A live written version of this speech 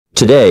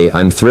Today,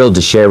 I'm thrilled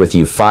to share with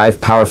you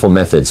 5 powerful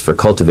methods for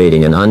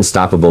cultivating an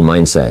unstoppable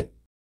mindset.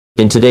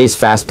 In today's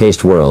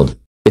fast-paced world,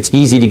 it's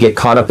easy to get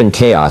caught up in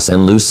chaos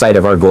and lose sight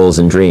of our goals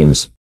and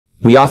dreams.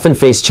 We often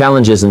face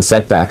challenges and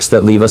setbacks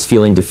that leave us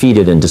feeling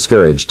defeated and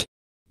discouraged.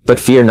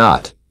 But fear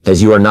not,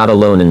 as you are not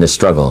alone in this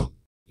struggle.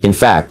 In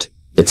fact,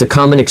 it's a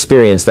common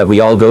experience that we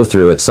all go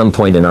through at some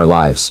point in our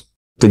lives.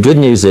 The good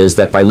news is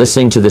that by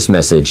listening to this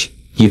message,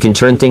 you can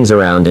turn things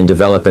around and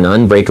develop an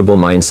unbreakable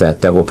mindset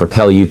that will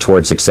propel you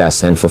toward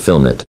success and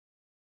fulfillment.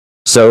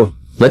 So,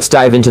 let's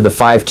dive into the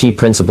 5 key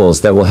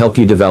principles that will help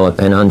you develop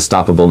an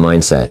unstoppable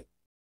mindset.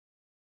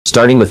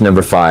 Starting with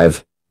number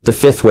 5, the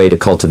 5th way to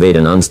cultivate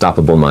an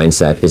unstoppable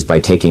mindset is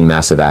by taking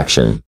massive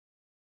action.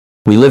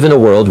 We live in a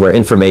world where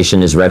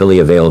information is readily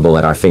available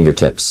at our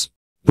fingertips.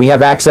 We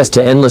have access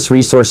to endless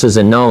resources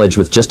and knowledge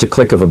with just a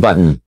click of a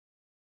button.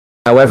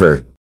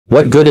 However,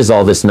 what good is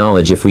all this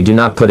knowledge if we do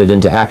not put it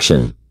into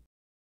action?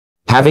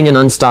 Having an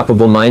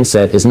unstoppable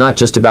mindset is not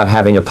just about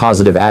having a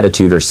positive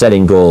attitude or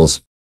setting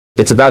goals.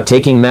 It's about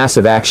taking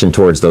massive action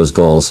towards those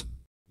goals.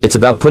 It's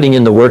about putting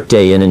in the work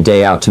day in and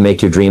day out to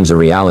make your dreams a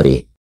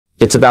reality.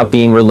 It's about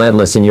being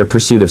relentless in your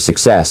pursuit of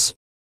success.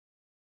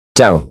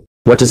 So,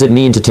 what does it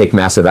mean to take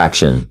massive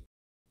action?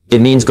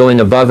 It means going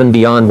above and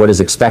beyond what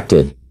is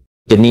expected.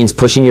 It means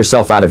pushing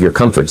yourself out of your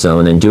comfort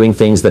zone and doing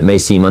things that may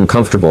seem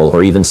uncomfortable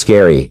or even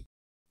scary.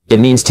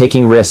 It means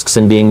taking risks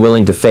and being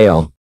willing to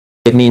fail.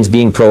 It means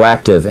being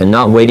proactive and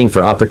not waiting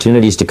for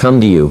opportunities to come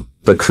to you,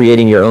 but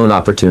creating your own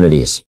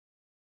opportunities.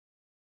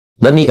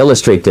 Let me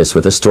illustrate this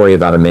with a story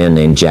about a man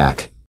named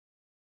Jack.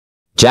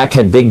 Jack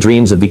had big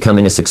dreams of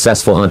becoming a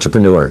successful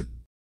entrepreneur.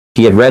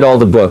 He had read all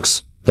the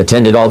books,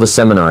 attended all the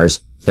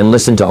seminars, and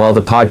listened to all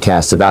the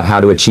podcasts about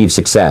how to achieve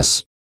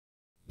success.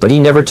 But he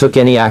never took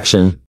any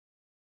action.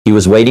 He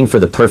was waiting for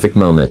the perfect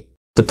moment,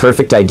 the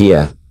perfect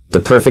idea, the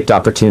perfect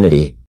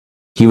opportunity.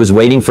 He was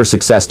waiting for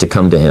success to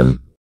come to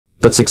him.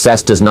 But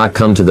success does not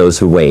come to those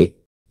who wait.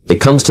 It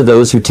comes to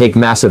those who take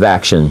massive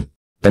action,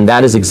 and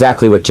that is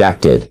exactly what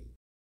Jack did.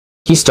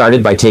 He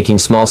started by taking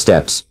small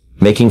steps,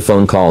 making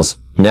phone calls,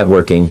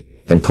 networking,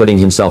 and putting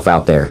himself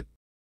out there.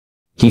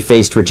 He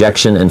faced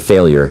rejection and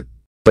failure,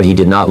 but he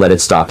did not let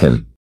it stop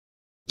him.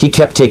 He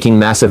kept taking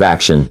massive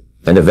action,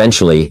 and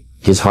eventually,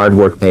 his hard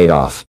work paid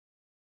off.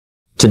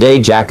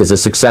 Today Jack is a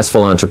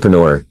successful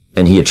entrepreneur,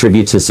 and he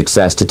attributes his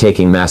success to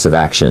taking massive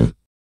action.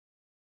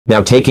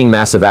 Now, taking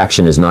massive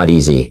action is not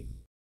easy.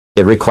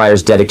 It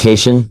requires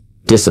dedication,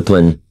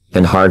 discipline,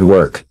 and hard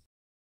work.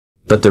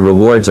 But the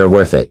rewards are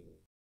worth it.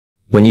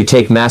 When you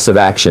take massive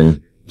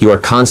action, you are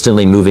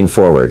constantly moving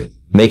forward,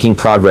 making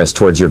progress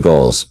towards your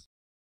goals.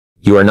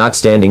 You are not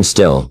standing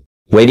still,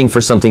 waiting for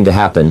something to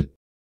happen.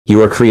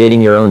 You are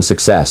creating your own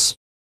success.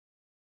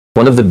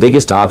 One of the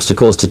biggest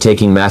obstacles to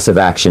taking massive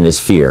action is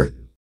fear.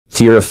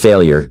 Fear of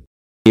failure,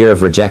 fear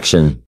of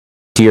rejection,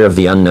 fear of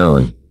the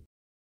unknown.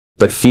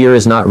 But fear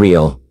is not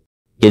real.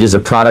 It is a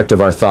product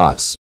of our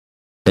thoughts.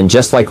 And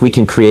just like we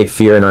can create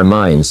fear in our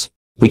minds,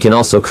 we can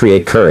also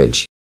create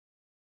courage.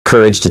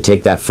 Courage to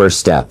take that first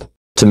step,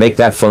 to make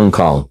that phone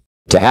call,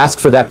 to ask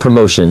for that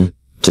promotion,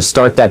 to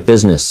start that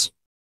business.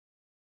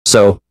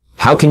 So,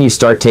 how can you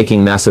start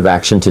taking massive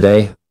action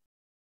today?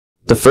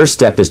 The first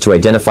step is to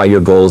identify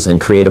your goals and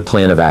create a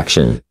plan of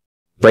action.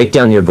 Break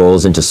down your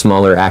goals into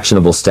smaller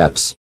actionable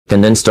steps,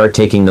 and then start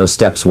taking those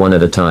steps one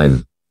at a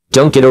time.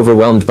 Don't get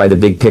overwhelmed by the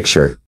big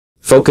picture.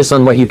 Focus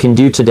on what you can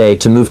do today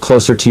to move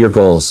closer to your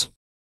goals.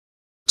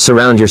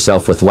 Surround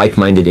yourself with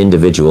like-minded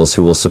individuals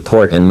who will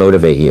support and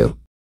motivate you.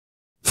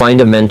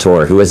 Find a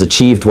mentor who has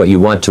achieved what you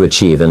want to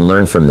achieve and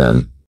learn from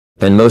them.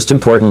 And most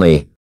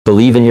importantly,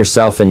 believe in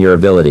yourself and your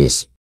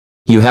abilities.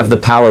 You have the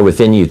power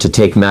within you to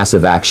take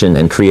massive action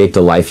and create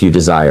the life you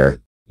desire.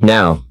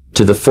 Now,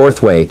 to the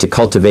 4th way to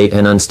cultivate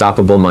an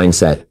unstoppable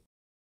mindset.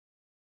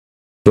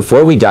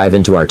 Before we dive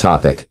into our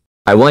topic,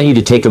 I want you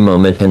to take a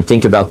moment and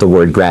think about the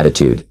word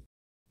gratitude.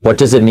 What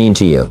does it mean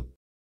to you?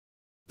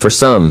 For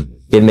some,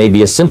 it may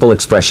be a simple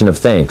expression of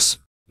thanks,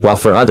 while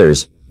for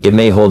others, it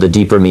may hold a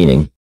deeper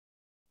meaning.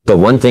 But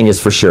one thing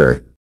is for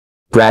sure.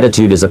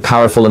 Gratitude is a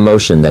powerful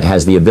emotion that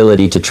has the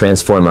ability to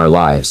transform our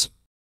lives.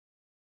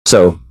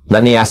 So,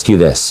 let me ask you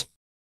this.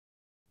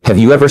 Have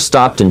you ever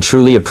stopped and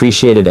truly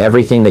appreciated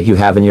everything that you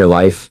have in your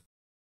life?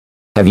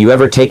 Have you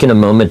ever taken a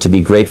moment to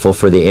be grateful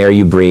for the air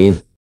you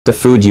breathe, the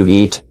food you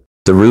eat,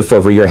 the roof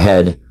over your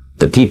head,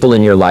 the people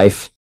in your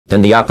life,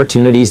 and the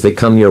opportunities that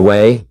come your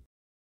way?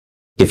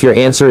 If your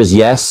answer is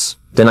yes,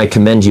 then I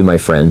commend you, my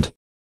friend.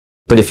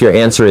 But if your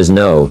answer is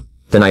no,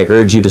 then I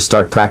urge you to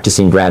start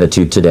practicing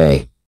gratitude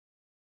today.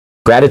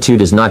 Gratitude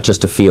is not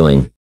just a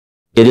feeling.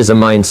 It is a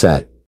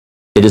mindset.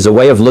 It is a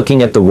way of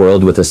looking at the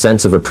world with a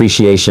sense of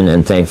appreciation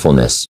and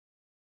thankfulness.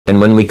 And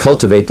when we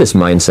cultivate this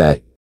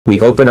mindset, we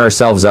open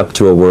ourselves up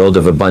to a world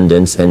of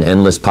abundance and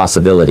endless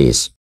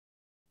possibilities.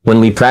 When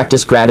we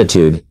practice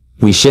gratitude,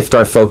 we shift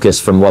our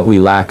focus from what we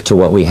lack to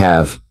what we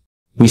have.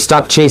 We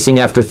stop chasing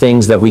after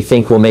things that we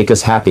think will make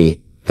us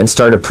happy, and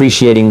start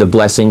appreciating the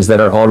blessings that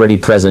are already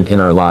present in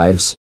our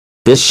lives.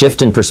 This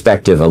shift in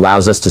perspective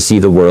allows us to see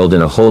the world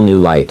in a whole new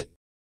light.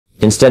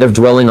 Instead of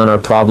dwelling on our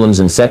problems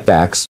and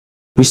setbacks,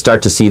 we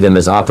start to see them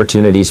as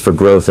opportunities for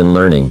growth and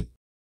learning.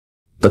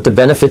 But the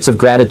benefits of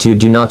gratitude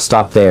do not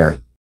stop there.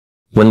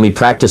 When we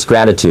practice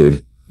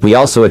gratitude, we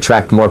also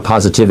attract more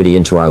positivity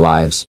into our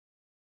lives.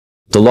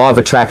 The law of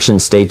attraction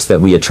states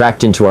that we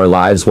attract into our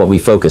lives what we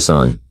focus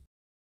on.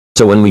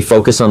 So when we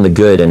focus on the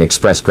good and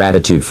express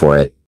gratitude for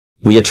it,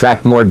 we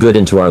attract more good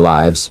into our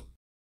lives.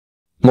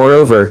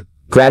 Moreover,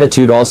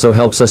 gratitude also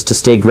helps us to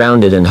stay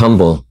grounded and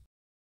humble.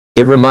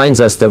 It reminds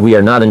us that we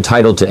are not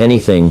entitled to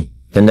anything,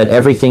 and that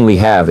everything we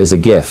have is a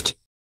gift.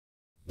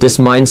 This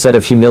mindset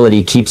of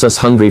humility keeps us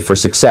hungry for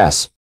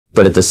success,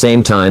 but at the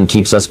same time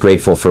keeps us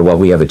grateful for what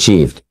we have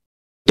achieved.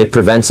 It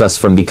prevents us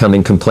from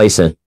becoming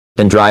complacent,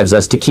 and drives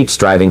us to keep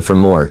striving for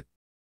more.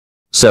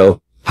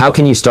 So, how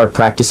can you start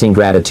practicing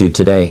gratitude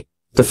today?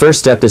 The first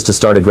step is to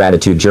start a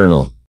gratitude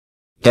journal.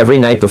 Every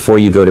night before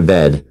you go to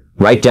bed,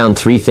 write down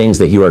 3 things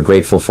that you are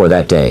grateful for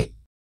that day.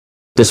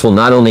 This will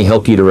not only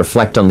help you to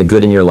reflect on the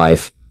good in your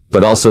life,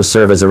 but also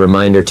serve as a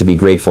reminder to be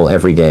grateful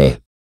every day.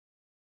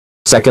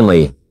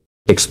 Secondly,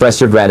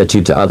 express your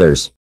gratitude to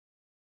others.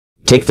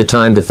 Take the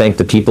time to thank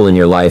the people in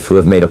your life who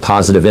have made a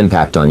positive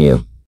impact on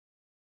you.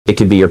 It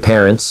could be your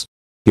parents,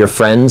 your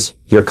friends,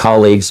 your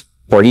colleagues,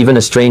 or even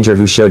a stranger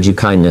who showed you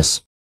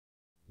kindness.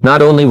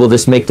 Not only will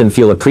this make them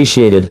feel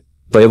appreciated,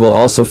 but it will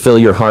also fill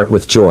your heart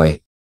with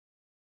joy.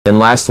 And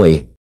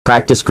lastly,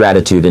 practice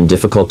gratitude in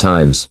difficult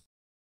times.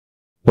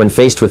 When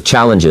faced with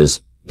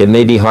challenges, it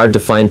may be hard to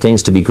find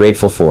things to be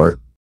grateful for.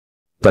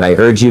 But I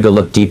urge you to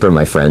look deeper,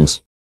 my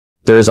friends.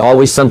 There is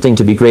always something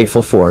to be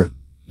grateful for,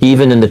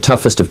 even in the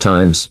toughest of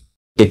times.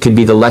 It could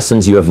be the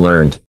lessons you have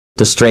learned,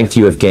 the strength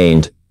you have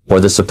gained, or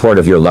the support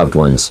of your loved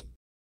ones.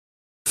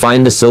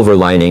 Find the silver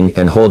lining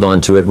and hold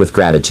on to it with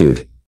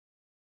gratitude.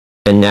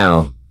 And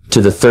now,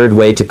 to the third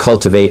way to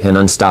cultivate an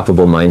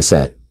unstoppable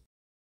mindset.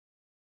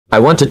 I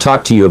want to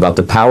talk to you about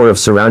the power of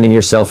surrounding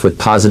yourself with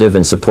positive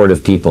and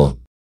supportive people.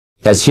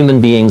 As human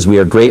beings, we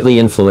are greatly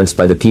influenced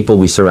by the people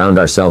we surround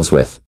ourselves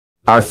with.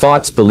 Our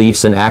thoughts,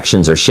 beliefs, and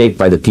actions are shaped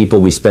by the people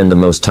we spend the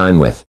most time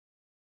with.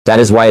 That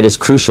is why it is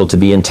crucial to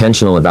be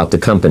intentional about the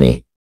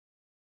company.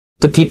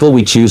 The people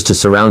we choose to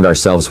surround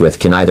ourselves with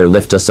can either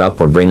lift us up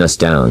or bring us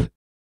down.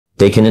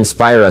 They can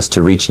inspire us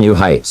to reach new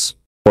heights,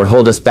 or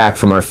hold us back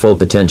from our full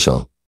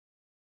potential.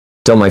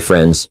 So, my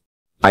friends,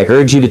 I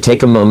urge you to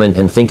take a moment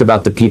and think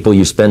about the people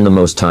you spend the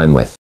most time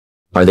with.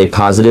 Are they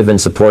positive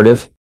and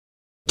supportive?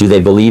 Do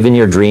they believe in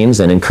your dreams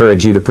and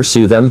encourage you to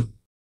pursue them?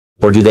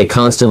 Or do they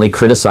constantly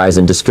criticize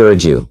and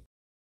discourage you?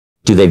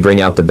 Do they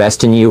bring out the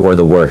best in you or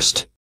the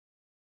worst?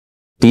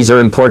 These are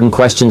important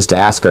questions to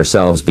ask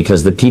ourselves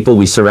because the people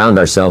we surround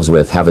ourselves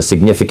with have a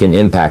significant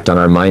impact on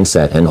our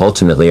mindset and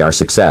ultimately our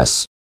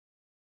success.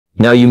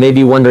 Now you may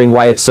be wondering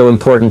why it's so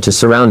important to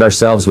surround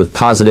ourselves with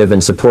positive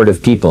and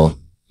supportive people.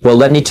 Well,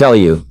 let me tell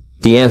you,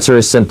 the answer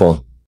is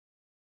simple.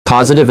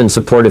 Positive and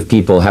supportive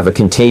people have a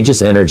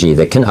contagious energy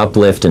that can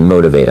uplift and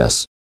motivate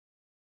us.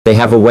 They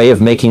have a way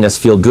of making us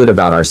feel good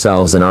about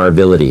ourselves and our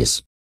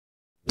abilities.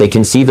 They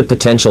can see the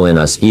potential in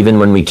us even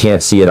when we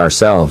can't see it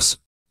ourselves.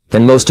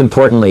 And most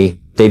importantly,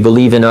 they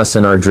believe in us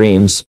and our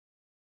dreams.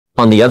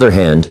 On the other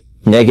hand,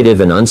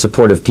 negative and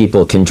unsupportive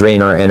people can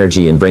drain our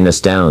energy and bring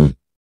us down.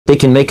 They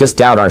can make us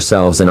doubt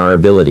ourselves and our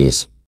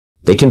abilities.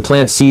 They can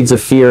plant seeds of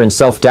fear and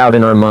self-doubt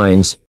in our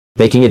minds,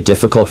 making it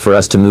difficult for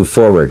us to move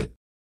forward.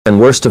 And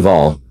worst of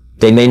all,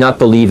 they may not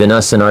believe in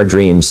us and our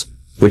dreams,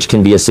 which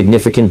can be a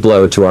significant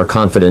blow to our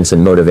confidence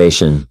and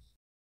motivation.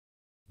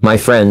 My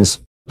friends,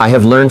 I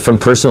have learned from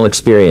personal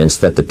experience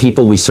that the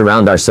people we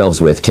surround ourselves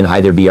with can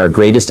either be our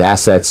greatest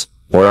assets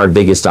or our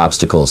biggest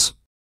obstacles.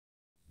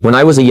 When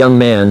I was a young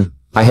man,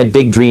 I had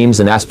big dreams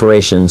and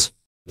aspirations,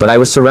 but I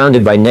was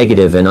surrounded by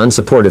negative and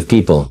unsupportive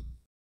people.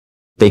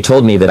 They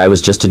told me that I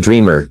was just a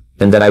dreamer,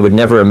 and that I would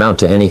never amount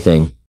to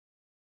anything.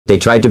 They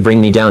tried to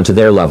bring me down to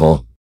their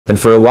level, and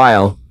for a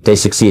while, they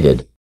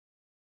succeeded.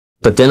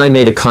 But then I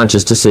made a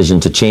conscious decision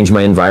to change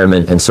my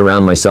environment and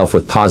surround myself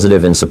with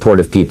positive and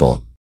supportive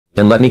people.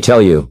 And let me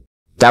tell you,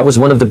 that was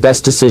one of the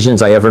best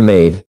decisions I ever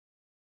made.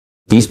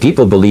 These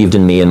people believed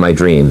in me and my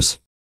dreams.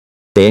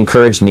 They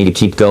encouraged me to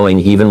keep going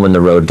even when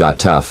the road got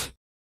tough.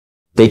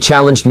 They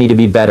challenged me to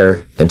be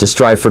better and to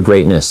strive for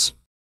greatness.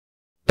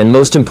 And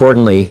most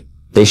importantly,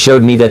 they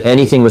showed me that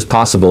anything was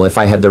possible if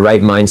I had the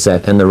right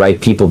mindset and the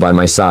right people by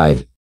my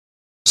side.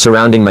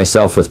 Surrounding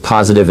myself with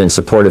positive and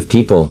supportive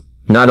people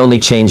not only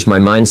changed my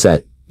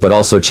mindset, but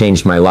also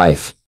changed my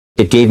life.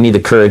 It gave me the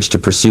courage to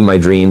pursue my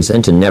dreams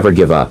and to never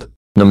give up,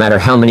 no matter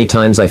how many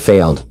times I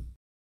failed.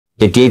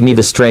 It gave me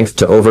the strength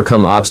to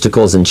overcome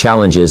obstacles and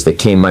challenges that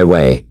came my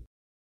way.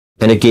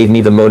 And it gave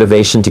me the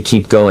motivation to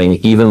keep going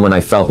even when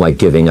I felt like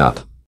giving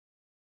up.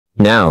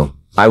 Now,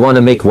 I want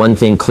to make one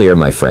thing clear,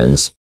 my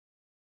friends.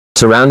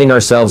 Surrounding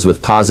ourselves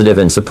with positive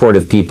and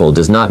supportive people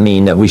does not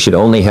mean that we should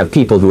only have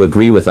people who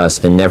agree with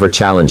us and never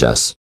challenge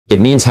us. It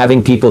means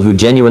having people who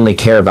genuinely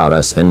care about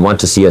us and want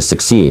to see us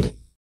succeed.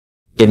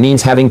 It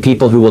means having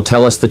people who will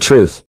tell us the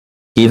truth,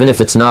 even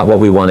if it's not what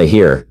we want to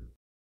hear.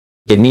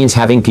 It means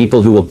having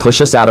people who will push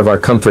us out of our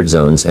comfort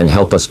zones and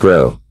help us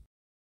grow.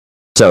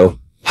 So,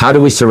 how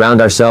do we surround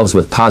ourselves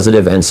with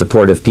positive and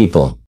supportive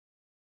people?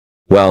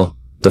 Well,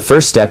 the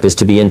first step is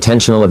to be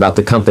intentional about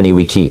the company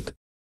we keep.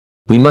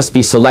 We must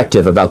be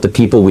selective about the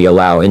people we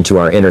allow into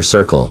our inner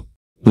circle.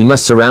 We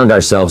must surround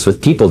ourselves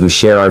with people who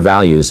share our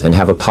values and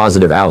have a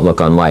positive outlook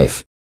on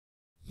life.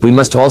 We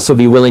must also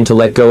be willing to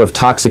let go of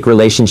toxic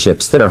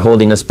relationships that are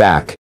holding us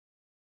back.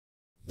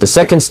 The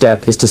second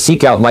step is to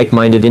seek out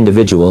like-minded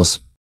individuals.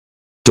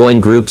 Join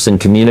groups and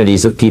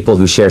communities of people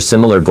who share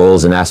similar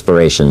goals and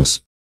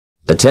aspirations.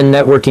 Attend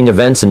networking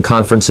events and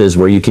conferences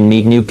where you can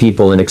meet new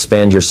people and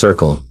expand your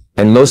circle.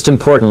 And most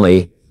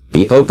importantly,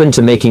 be open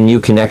to making new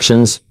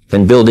connections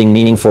and building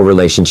meaningful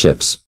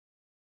relationships.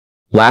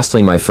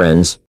 Lastly, my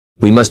friends,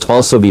 we must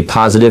also be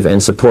positive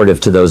and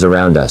supportive to those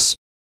around us.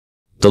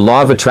 The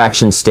law of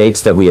attraction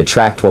states that we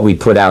attract what we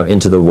put out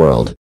into the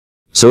world.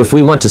 So if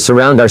we want to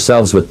surround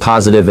ourselves with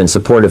positive and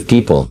supportive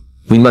people,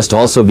 we must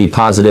also be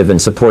positive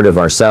and supportive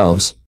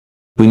ourselves.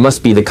 We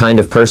must be the kind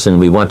of person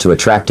we want to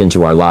attract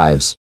into our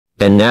lives.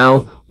 And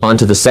now, on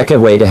to the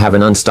second way to have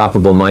an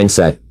unstoppable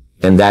mindset,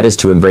 and that is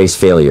to embrace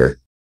failure.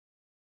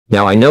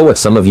 Now I know what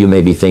some of you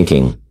may be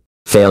thinking.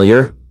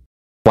 Failure?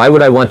 Why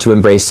would I want to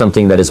embrace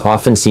something that is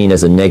often seen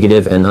as a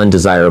negative and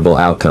undesirable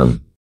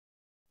outcome?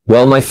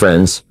 Well, my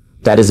friends,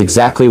 that is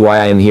exactly why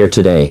I am here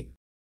today.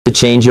 To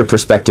change your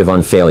perspective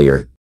on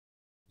failure.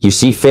 You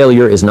see,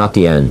 failure is not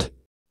the end.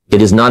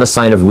 It is not a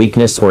sign of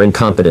weakness or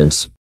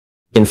incompetence.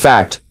 In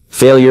fact,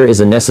 failure is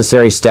a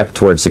necessary step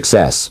towards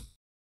success.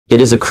 It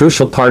is a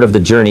crucial part of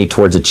the journey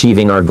towards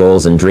achieving our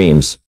goals and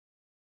dreams.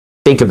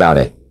 Think about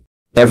it.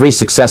 Every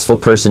successful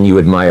person you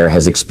admire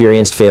has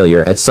experienced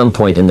failure at some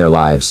point in their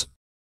lives.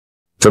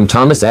 From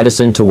Thomas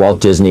Edison to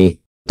Walt Disney,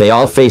 they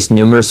all faced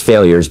numerous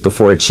failures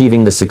before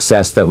achieving the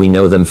success that we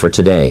know them for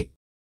today.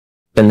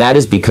 And that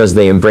is because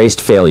they embraced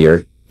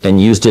failure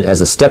and used it as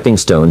a stepping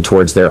stone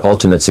towards their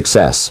ultimate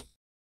success.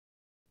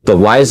 But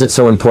why is it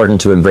so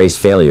important to embrace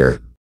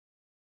failure?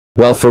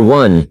 Well, for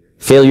one,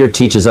 failure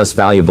teaches us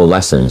valuable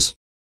lessons.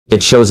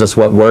 It shows us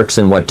what works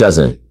and what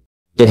doesn't.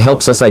 It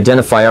helps us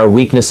identify our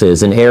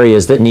weaknesses and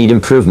areas that need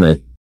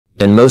improvement.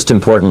 And most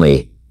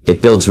importantly,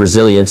 it builds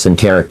resilience and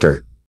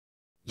character.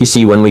 You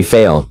see, when we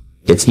fail,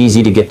 it's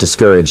easy to get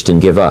discouraged and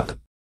give up.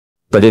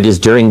 But it is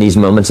during these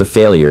moments of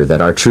failure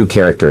that our true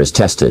character is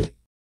tested.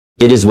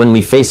 It is when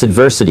we face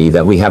adversity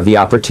that we have the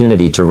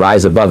opportunity to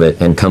rise above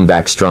it and come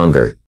back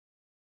stronger.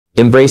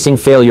 Embracing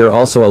failure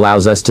also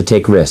allows us to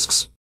take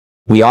risks.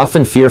 We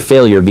often fear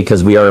failure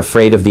because we are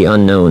afraid of the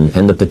unknown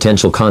and the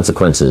potential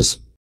consequences.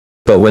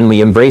 But when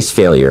we embrace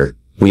failure,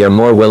 we are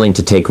more willing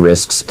to take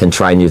risks and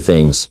try new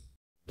things.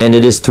 And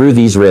it is through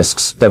these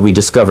risks that we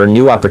discover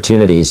new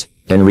opportunities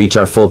and reach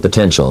our full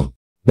potential.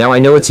 Now I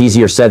know it's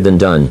easier said than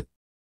done.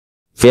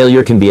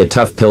 Failure can be a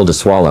tough pill to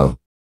swallow.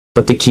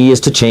 But the key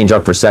is to change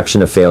our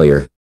perception of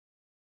failure.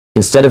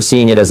 Instead of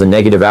seeing it as a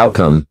negative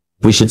outcome,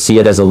 we should see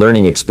it as a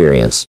learning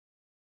experience.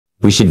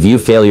 We should view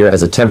failure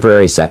as a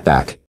temporary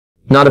setback,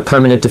 not a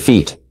permanent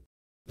defeat.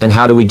 And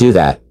how do we do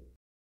that?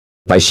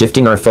 By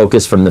shifting our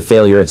focus from the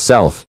failure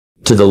itself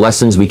to the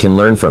lessons we can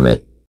learn from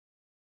it.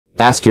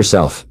 Ask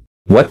yourself,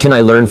 what can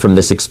I learn from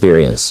this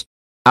experience?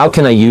 How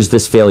can I use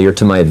this failure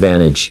to my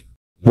advantage?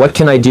 What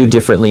can I do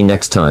differently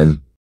next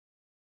time?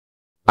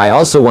 I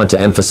also want to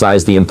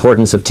emphasize the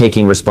importance of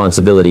taking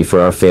responsibility for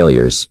our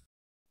failures.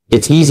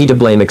 It's easy to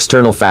blame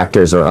external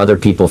factors or other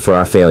people for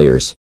our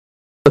failures.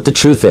 But the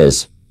truth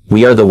is,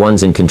 we are the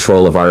ones in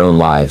control of our own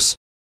lives.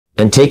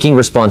 And taking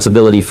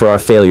responsibility for our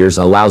failures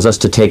allows us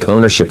to take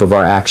ownership of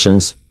our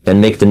actions and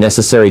make the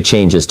necessary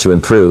changes to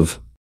improve.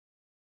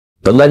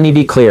 But let me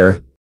be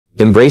clear,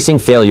 embracing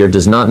failure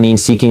does not mean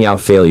seeking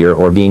out failure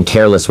or being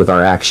careless with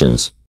our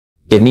actions.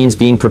 It means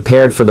being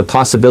prepared for the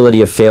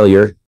possibility of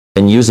failure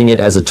and using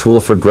it as a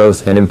tool for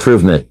growth and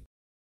improvement.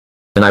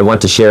 And I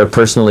want to share a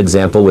personal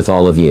example with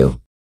all of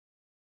you.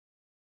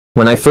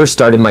 When I first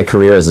started my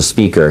career as a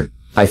speaker,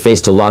 I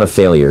faced a lot of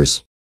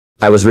failures.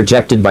 I was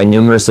rejected by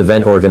numerous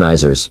event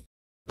organizers.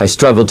 I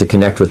struggled to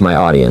connect with my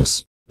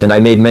audience, and I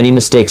made many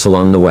mistakes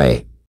along the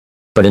way.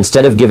 But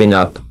instead of giving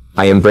up,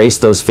 I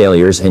embraced those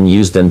failures and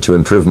used them to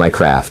improve my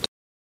craft.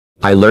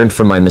 I learned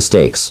from my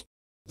mistakes.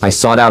 I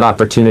sought out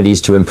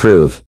opportunities to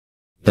improve,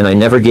 and I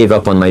never gave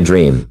up on my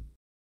dream.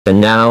 And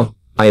now,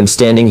 I am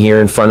standing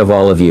here in front of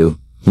all of you,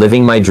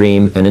 living my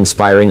dream and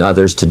inspiring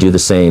others to do the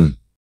same.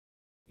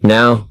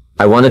 Now,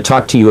 I want to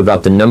talk to you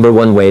about the number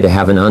one way to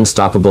have an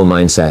unstoppable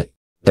mindset,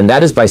 and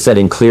that is by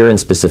setting clear and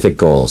specific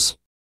goals.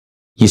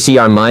 You see,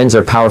 our minds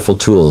are powerful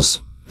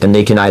tools, and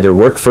they can either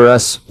work for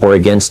us or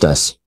against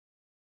us.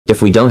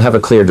 If we don't have a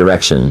clear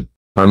direction,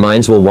 our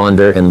minds will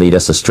wander and lead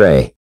us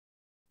astray.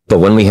 But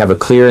when we have a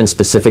clear and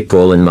specific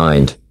goal in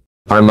mind,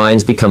 our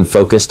minds become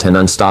focused and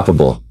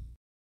unstoppable.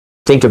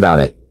 Think about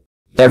it.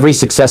 Every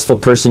successful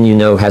person you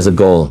know has a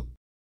goal.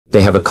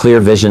 They have a clear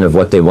vision of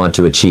what they want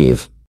to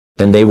achieve,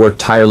 and they work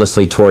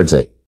tirelessly towards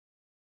it.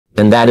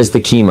 And that is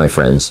the key, my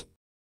friends.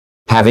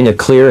 Having a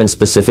clear and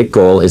specific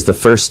goal is the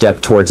first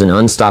step towards an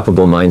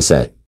unstoppable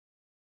mindset.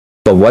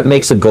 But what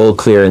makes a goal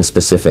clear and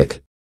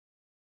specific?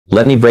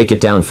 Let me break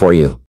it down for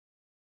you.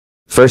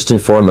 First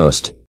and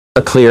foremost,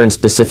 a clear and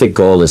specific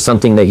goal is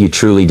something that you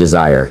truly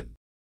desire.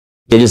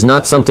 It is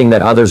not something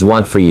that others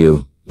want for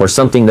you, or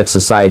something that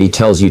society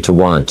tells you to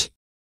want.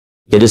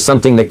 It is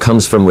something that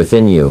comes from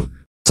within you,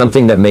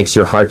 something that makes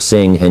your heart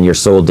sing and your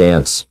soul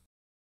dance.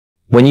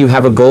 When you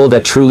have a goal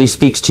that truly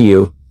speaks to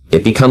you,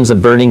 it becomes a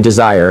burning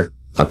desire,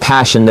 a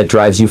passion that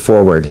drives you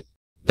forward.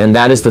 And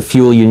that is the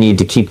fuel you need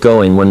to keep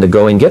going when the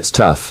going gets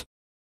tough.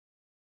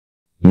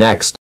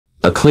 Next,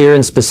 a clear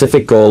and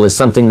specific goal is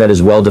something that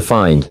is well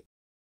defined.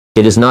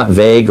 It is not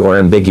vague or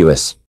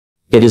ambiguous.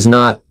 It is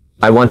not,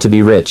 I want to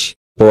be rich,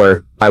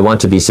 or, I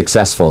want to be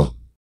successful.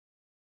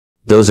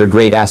 Those are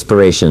great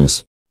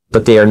aspirations,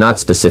 but they are not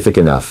specific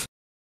enough.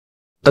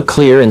 A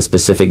clear and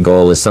specific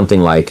goal is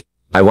something like,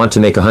 I want to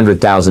make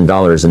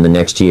 $100,000 in the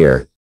next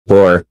year,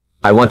 or,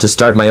 I want to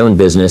start my own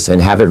business and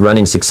have it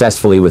running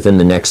successfully within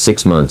the next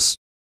 6 months.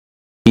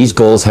 These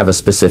goals have a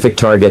specific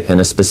target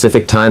and a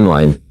specific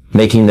timeline,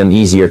 making them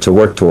easier to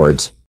work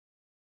towards.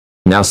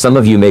 Now some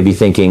of you may be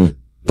thinking,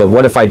 but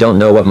what if I don't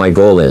know what my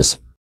goal is?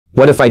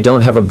 What if I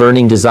don't have a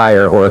burning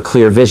desire or a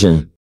clear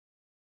vision?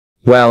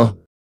 Well,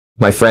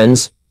 my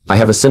friends, I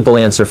have a simple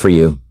answer for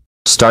you.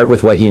 Start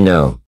with what you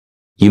know.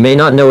 You may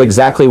not know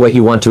exactly what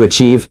you want to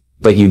achieve,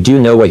 but you do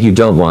know what you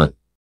don't want.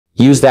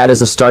 Use that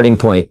as a starting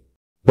point.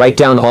 Write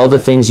down all the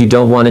things you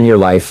don't want in your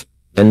life,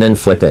 and then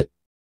flip it.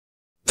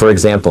 For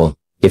example,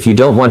 if you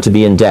don't want to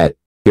be in debt,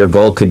 your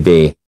goal could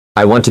be,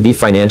 I want to be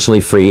financially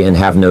free and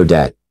have no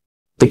debt.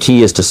 The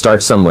key is to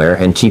start somewhere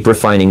and keep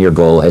refining your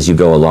goal as you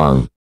go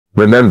along.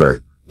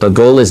 Remember, the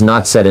goal is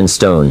not set in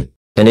stone,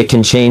 and it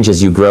can change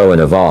as you grow and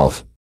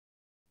evolve.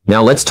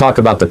 Now let's talk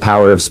about the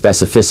power of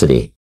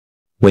specificity.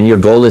 When your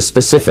goal is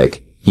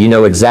specific, you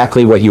know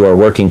exactly what you are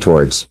working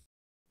towards.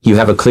 You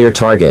have a clear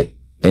target,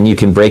 and you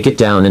can break it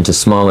down into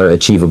smaller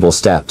achievable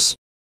steps.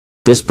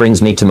 This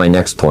brings me to my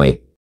next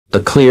point. A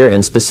clear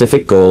and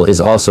specific goal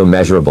is also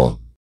measurable.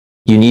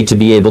 You need to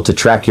be able to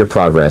track your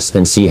progress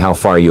and see how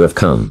far you have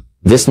come.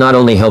 This not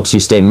only helps you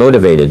stay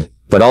motivated,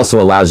 but also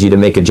allows you to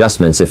make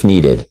adjustments if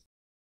needed.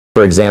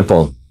 For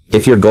example,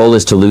 if your goal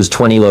is to lose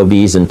 20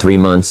 lbs in 3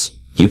 months,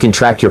 you can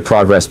track your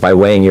progress by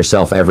weighing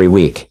yourself every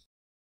week.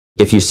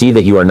 If you see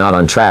that you are not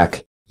on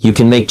track, you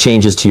can make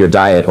changes to your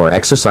diet or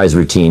exercise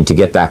routine to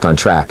get back on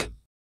track.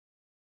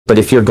 But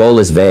if your goal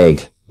is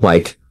vague,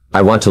 like,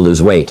 I want to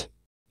lose weight,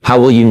 how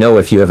will you know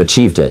if you have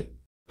achieved it?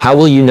 How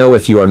will you know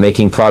if you are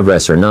making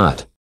progress or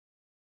not?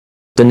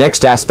 The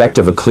next aspect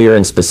of a clear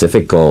and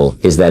specific goal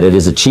is that it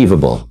is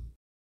achievable.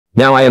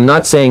 Now I am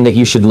not saying that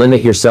you should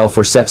limit yourself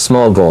or set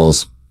small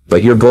goals,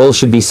 but your goal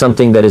should be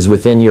something that is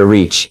within your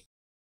reach.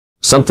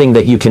 Something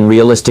that you can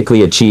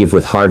realistically achieve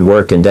with hard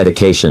work and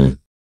dedication.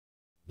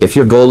 If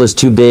your goal is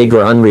too big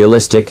or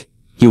unrealistic,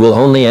 you will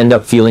only end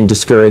up feeling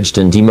discouraged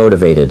and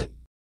demotivated.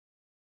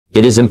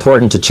 It is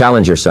important to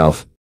challenge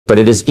yourself, but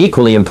it is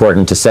equally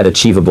important to set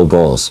achievable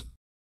goals.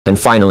 And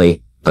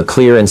finally, a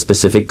clear and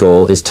specific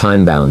goal is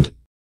time-bound.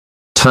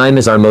 Time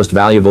is our most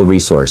valuable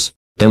resource,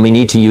 and we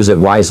need to use it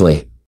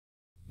wisely.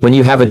 When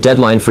you have a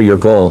deadline for your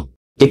goal,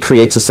 it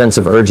creates a sense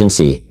of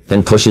urgency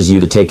and pushes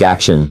you to take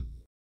action.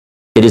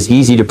 It is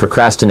easy to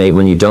procrastinate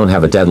when you don't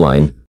have a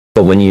deadline,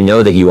 but when you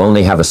know that you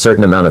only have a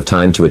certain amount of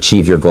time to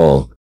achieve your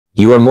goal,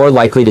 you are more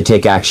likely to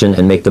take action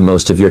and make the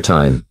most of your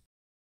time.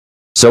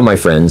 So my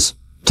friends,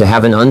 to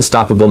have an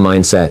unstoppable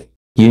mindset,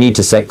 you need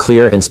to set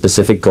clear and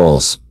specific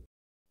goals.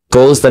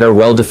 Goals that are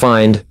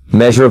well-defined,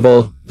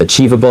 measurable,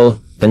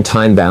 achievable, and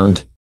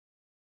time-bound.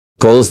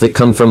 Goals that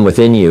come from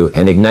within you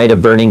and ignite a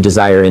burning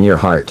desire in your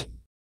heart.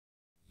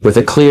 With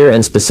a clear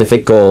and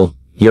specific goal,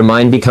 your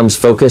mind becomes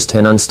focused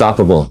and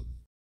unstoppable.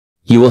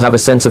 You will have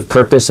a sense of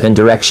purpose and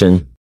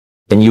direction,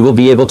 and you will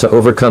be able to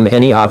overcome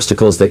any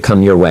obstacles that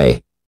come your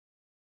way.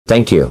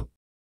 Thank you.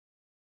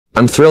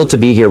 I'm thrilled to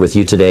be here with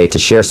you today to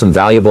share some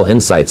valuable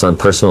insights on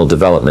personal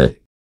development.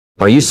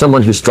 Are you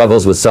someone who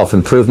struggles with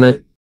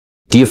self-improvement?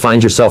 Do you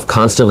find yourself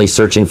constantly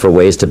searching for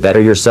ways to better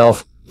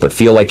yourself, but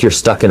feel like you're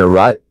stuck in a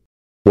rut?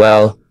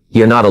 Well,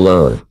 you're not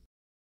alone.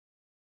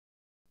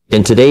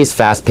 In today's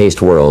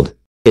fast-paced world,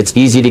 it's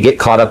easy to get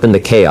caught up in the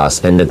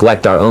chaos and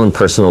neglect our own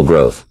personal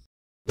growth.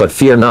 But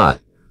fear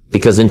not,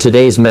 because in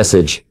today's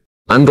message,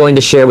 I'm going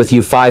to share with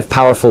you 5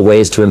 powerful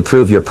ways to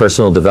improve your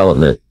personal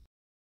development.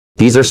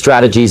 These are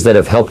strategies that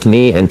have helped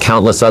me and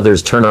countless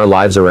others turn our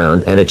lives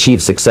around and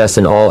achieve success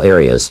in all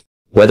areas,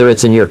 whether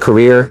it's in your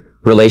career,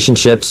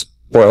 relationships,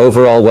 or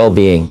overall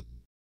well-being.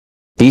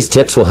 These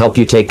tips will help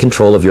you take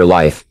control of your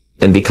life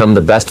and become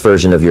the best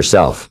version of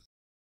yourself.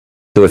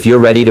 So if you're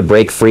ready to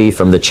break free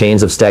from the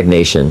chains of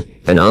stagnation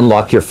and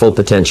unlock your full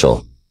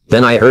potential,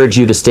 then I urge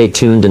you to stay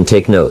tuned and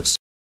take notes.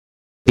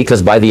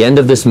 Because by the end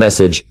of this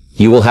message,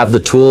 you will have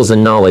the tools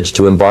and knowledge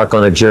to embark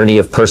on a journey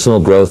of personal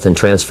growth and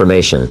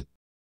transformation.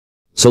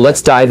 So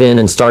let's dive in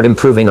and start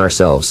improving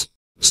ourselves,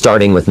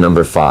 starting with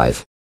number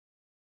 5.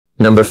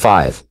 Number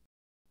 5.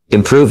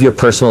 Improve your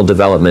personal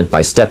development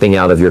by stepping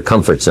out of your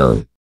comfort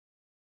zone.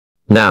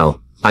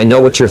 Now, I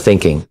know what you're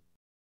thinking.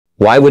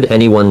 Why would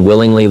anyone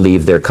willingly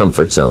leave their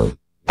comfort zone?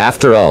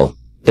 After all,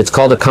 it's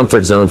called a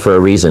comfort zone for a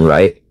reason,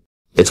 right?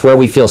 It's where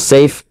we feel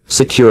safe,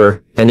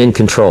 secure, and in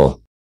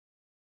control.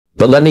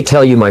 But let me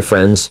tell you, my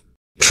friends,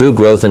 true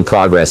growth and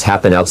progress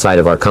happen outside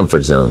of our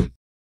comfort zone.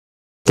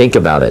 Think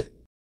about it.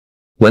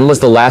 When was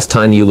the last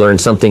time you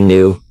learned something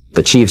new,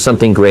 achieved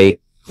something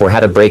great, or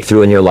had a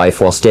breakthrough in your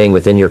life while staying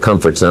within your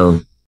comfort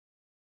zone?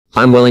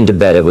 I'm willing to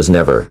bet it was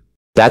never.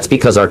 That's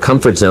because our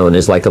comfort zone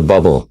is like a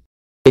bubble.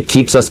 It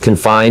keeps us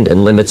confined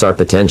and limits our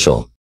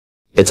potential.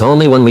 It's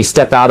only when we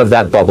step out of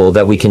that bubble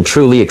that we can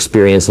truly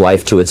experience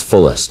life to its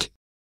fullest.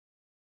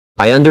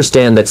 I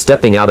understand that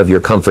stepping out of your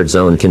comfort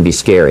zone can be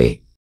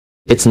scary.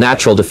 It's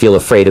natural to feel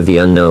afraid of the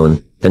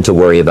unknown and to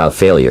worry about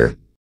failure.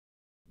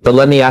 But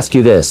let me ask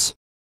you this.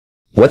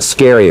 What's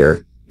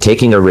scarier,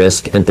 taking a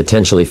risk and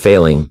potentially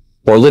failing,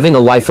 or living a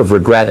life of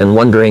regret and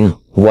wondering,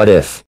 what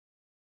if?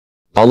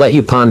 I'll let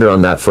you ponder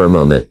on that for a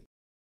moment.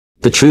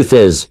 The truth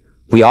is,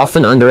 we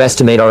often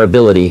underestimate our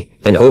ability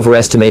and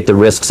overestimate the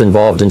risks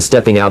involved in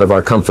stepping out of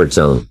our comfort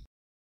zone.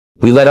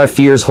 We let our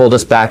fears hold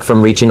us back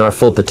from reaching our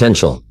full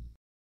potential.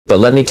 But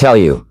let me tell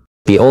you,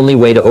 the only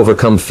way to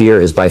overcome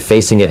fear is by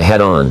facing it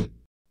head on.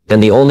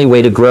 And the only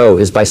way to grow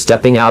is by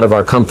stepping out of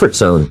our comfort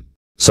zone.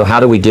 So how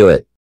do we do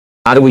it?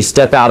 How do we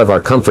step out of our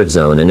comfort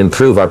zone and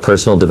improve our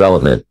personal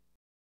development?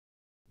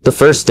 The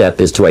first step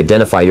is to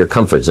identify your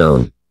comfort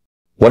zone.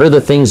 What are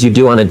the things you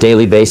do on a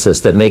daily basis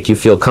that make you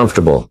feel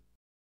comfortable?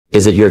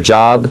 Is it your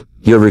job,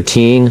 your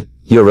routine,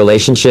 your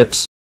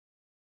relationships?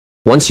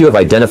 Once you have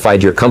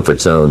identified your comfort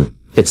zone,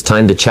 it's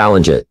time to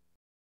challenge it.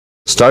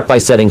 Start by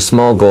setting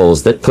small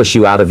goals that push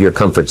you out of your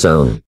comfort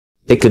zone.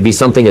 It could be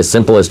something as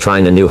simple as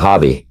trying a new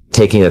hobby,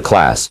 taking a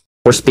class,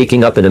 or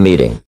speaking up in a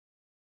meeting.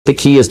 The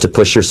key is to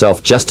push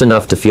yourself just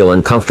enough to feel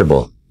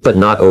uncomfortable, but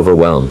not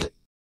overwhelmed.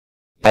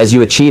 As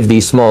you achieve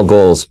these small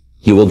goals,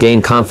 you will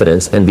gain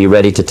confidence and be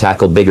ready to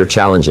tackle bigger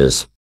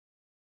challenges.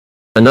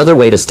 Another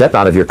way to step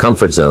out of your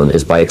comfort zone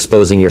is by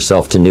exposing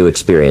yourself to new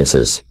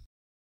experiences.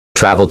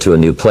 Travel to a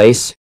new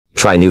place,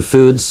 try new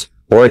foods,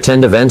 or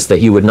attend events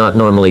that you would not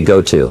normally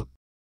go to.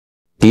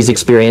 These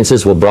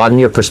experiences will broaden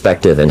your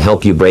perspective and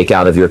help you break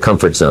out of your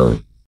comfort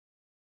zone.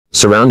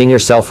 Surrounding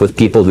yourself with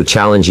people who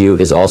challenge you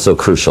is also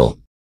crucial.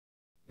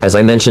 As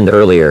I mentioned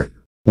earlier,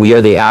 we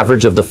are the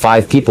average of the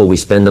 5 people we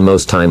spend the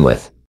most time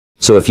with.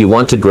 So if you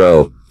want to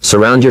grow,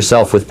 surround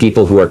yourself with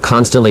people who are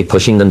constantly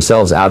pushing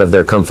themselves out of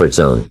their comfort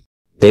zone.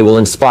 They will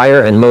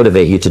inspire and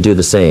motivate you to do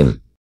the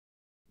same.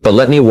 But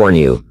let me warn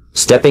you,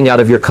 stepping out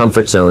of your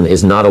comfort zone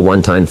is not a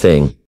one-time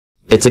thing.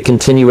 It's a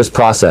continuous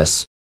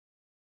process.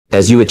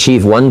 As you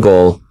achieve one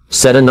goal,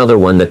 set another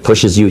one that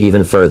pushes you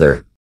even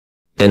further.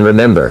 And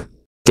remember,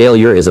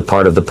 failure is a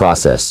part of the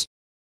process.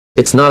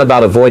 It's not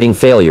about avoiding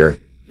failure,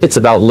 it's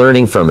about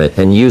learning from it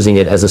and using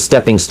it as a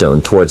stepping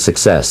stone towards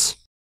success.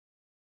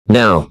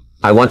 Now,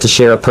 I want to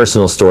share a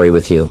personal story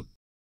with you.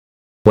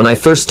 When I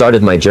first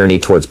started my journey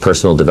towards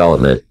personal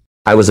development,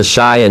 I was a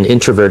shy and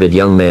introverted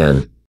young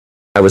man.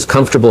 I was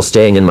comfortable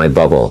staying in my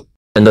bubble,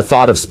 and the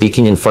thought of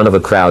speaking in front of a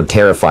crowd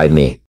terrified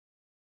me.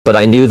 But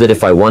I knew that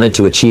if I wanted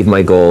to achieve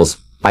my goals,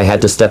 I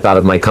had to step out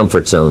of my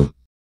comfort zone.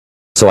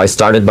 So I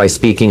started by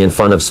speaking in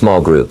front of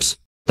small groups,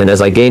 and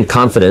as I gained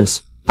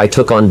confidence, I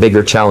took on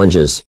bigger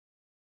challenges.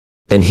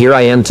 And here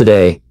I am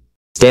today,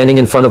 standing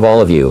in front of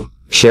all of you,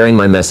 sharing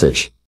my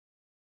message.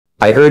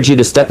 I urge you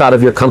to step out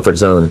of your comfort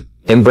zone,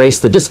 embrace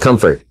the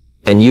discomfort,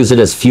 and use it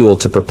as fuel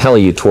to propel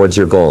you towards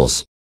your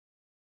goals.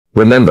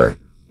 Remember,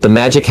 the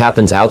magic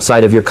happens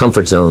outside of your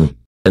comfort zone,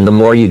 and the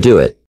more you do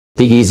it,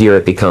 the easier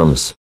it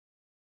becomes.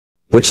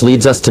 Which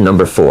leads us to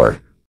number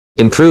 4.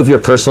 Improve your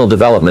personal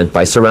development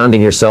by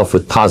surrounding yourself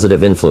with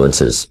positive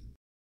influences.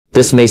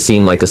 This may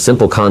seem like a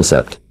simple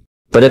concept,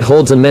 but it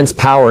holds immense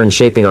power in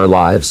shaping our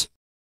lives.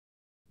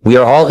 We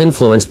are all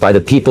influenced by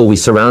the people we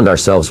surround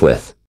ourselves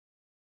with.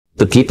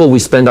 The people we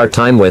spend our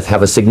time with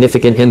have a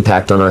significant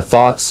impact on our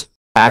thoughts,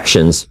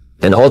 actions,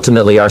 and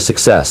ultimately our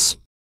success.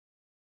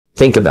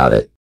 Think about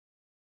it.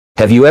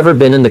 Have you ever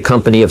been in the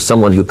company of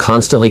someone who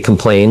constantly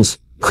complains,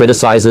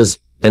 criticizes,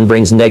 and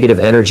brings negative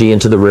energy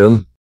into the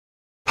room?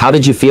 How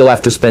did you feel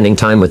after spending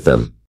time with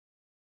them?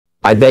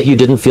 I bet you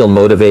didn't feel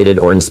motivated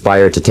or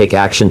inspired to take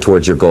action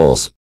towards your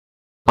goals.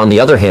 On the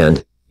other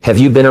hand, have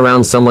you been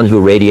around someone who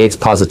radiates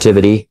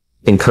positivity,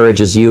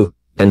 encourages you,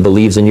 and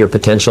believes in your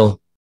potential?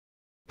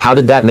 How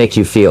did that make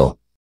you feel?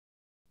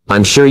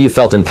 I'm sure you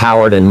felt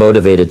empowered and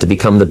motivated to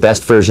become the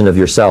best version of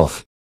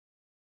yourself.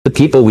 The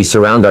people we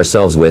surround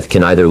ourselves with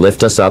can either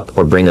lift us up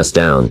or bring us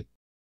down.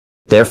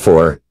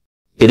 Therefore,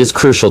 it is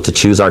crucial to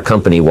choose our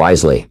company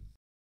wisely.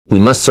 We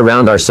must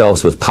surround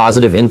ourselves with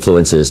positive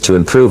influences to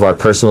improve our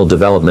personal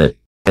development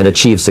and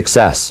achieve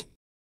success.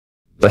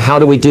 But how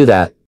do we do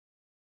that?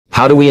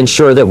 How do we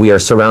ensure that we are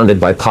surrounded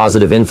by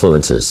positive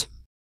influences?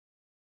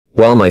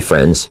 Well, my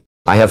friends,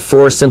 I have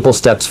 4 simple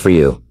steps for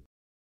you.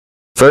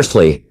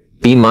 Firstly,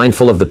 be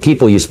mindful of the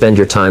people you spend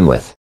your time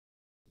with.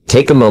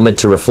 Take a moment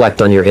to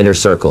reflect on your inner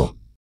circle.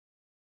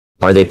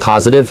 Are they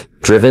positive,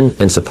 driven,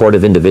 and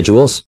supportive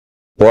individuals?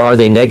 Or are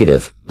they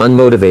negative,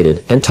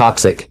 unmotivated, and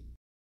toxic?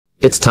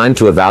 It's time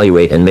to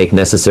evaluate and make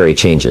necessary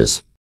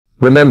changes.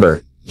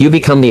 Remember, you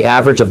become the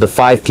average of the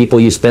 5 people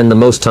you spend the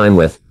most time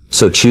with,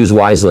 so choose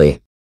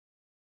wisely.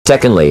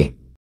 Secondly,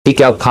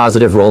 seek out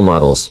positive role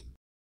models.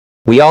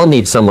 We all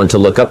need someone to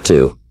look up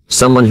to,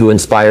 someone who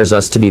inspires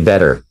us to be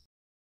better.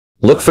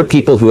 Look for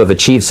people who have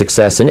achieved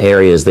success in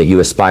areas that you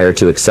aspire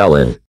to excel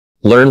in.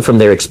 Learn from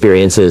their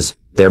experiences,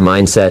 their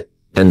mindset,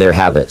 and their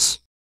habits.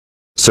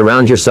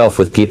 Surround yourself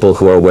with people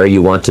who are where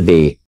you want to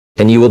be,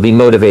 and you will be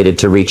motivated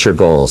to reach your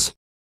goals.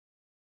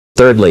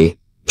 Thirdly,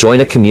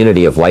 join a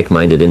community of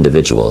like-minded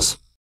individuals.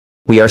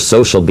 We are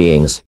social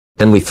beings,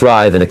 and we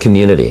thrive in a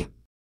community.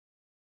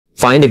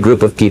 Find a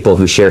group of people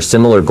who share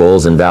similar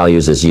goals and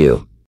values as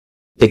you.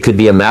 It could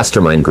be a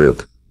mastermind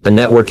group, a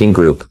networking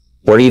group,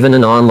 or even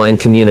an online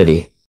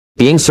community.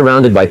 Being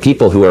surrounded by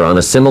people who are on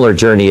a similar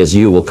journey as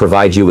you will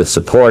provide you with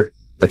support,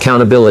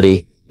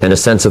 accountability, and a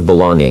sense of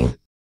belonging.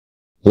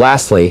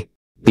 Lastly,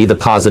 be the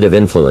positive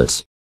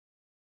influence.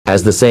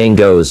 As the saying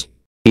goes,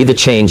 be the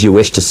change you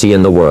wish to see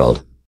in the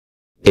world.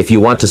 If you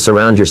want to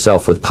surround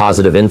yourself with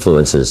positive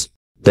influences,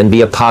 then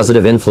be a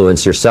positive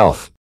influence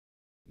yourself.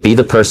 Be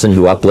the person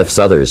who uplifts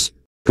others,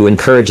 who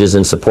encourages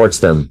and supports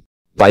them.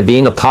 By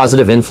being a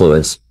positive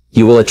influence,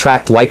 you will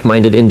attract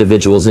like-minded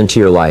individuals into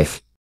your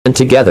life, and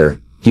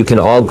together, you can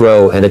all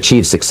grow and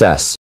achieve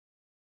success.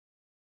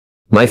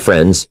 My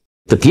friends,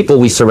 the people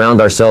we surround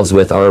ourselves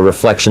with are a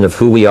reflection of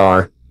who we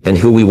are and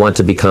who we want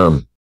to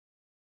become.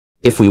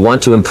 If we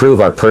want to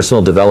improve our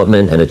personal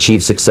development and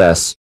achieve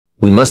success,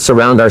 we must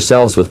surround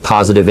ourselves with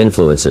positive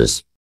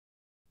influences.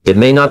 It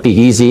may not be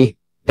easy,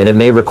 and it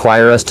may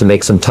require us to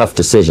make some tough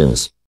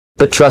decisions,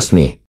 but trust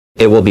me,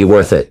 it will be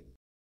worth it.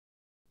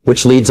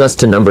 Which leads us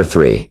to number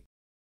 3.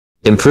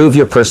 Improve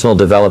your personal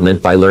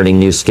development by learning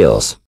new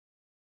skills.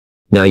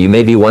 Now you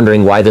may be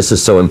wondering why this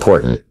is so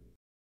important.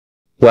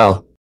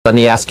 Well, let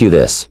me ask you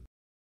this.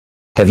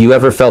 Have you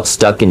ever felt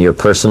stuck in your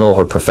personal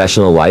or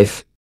professional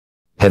life?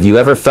 Have you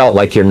ever felt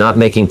like you're not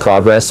making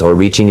progress or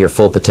reaching your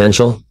full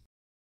potential?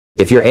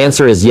 If your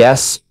answer is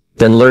yes,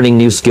 then learning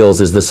new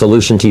skills is the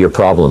solution to your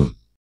problem.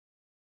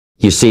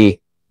 You see,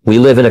 we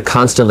live in a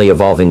constantly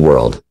evolving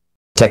world.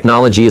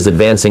 Technology is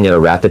advancing at a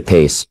rapid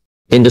pace,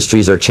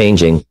 industries are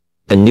changing,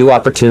 and new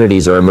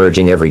opportunities are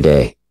emerging every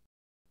day.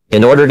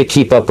 In order to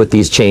keep up with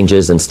these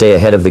changes and stay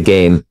ahead of the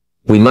game,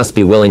 we must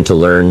be willing to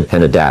learn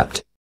and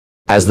adapt.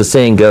 As the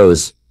saying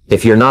goes,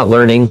 if you're not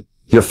learning,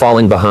 you're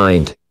falling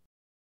behind.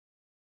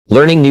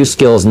 Learning new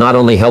skills not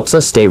only helps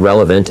us stay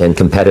relevant and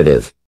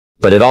competitive,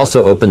 but it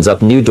also opens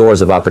up new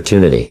doors of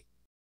opportunity.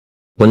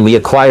 When we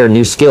acquire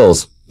new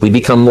skills, we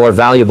become more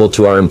valuable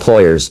to our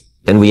employers,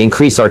 and we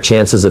increase our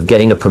chances of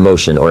getting a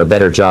promotion or a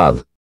better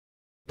job.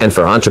 And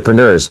for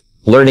entrepreneurs,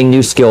 learning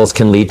new skills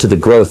can lead to the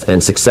growth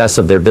and success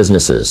of their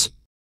businesses.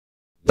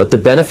 But the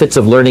benefits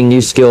of learning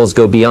new skills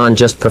go beyond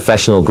just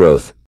professional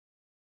growth.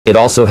 It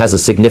also has a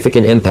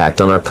significant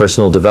impact on our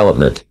personal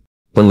development.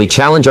 When we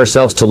challenge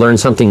ourselves to learn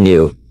something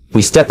new,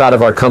 we step out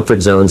of our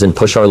comfort zones and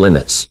push our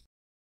limits.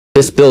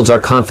 This builds our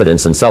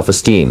confidence and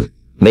self-esteem,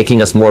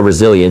 making us more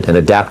resilient and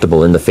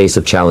adaptable in the face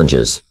of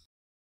challenges.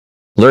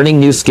 Learning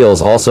new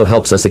skills also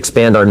helps us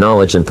expand our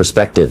knowledge and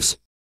perspectives.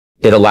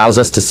 It allows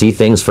us to see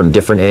things from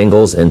different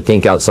angles and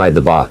think outside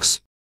the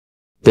box.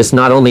 This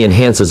not only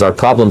enhances our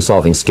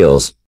problem-solving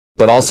skills,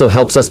 but also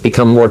helps us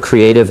become more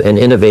creative and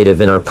innovative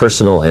in our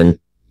personal and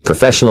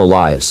professional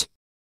lives.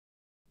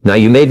 Now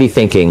you may be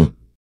thinking,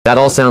 that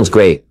all sounds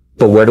great,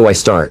 but where do I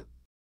start?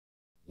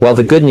 Well,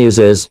 the good news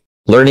is,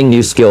 learning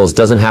new skills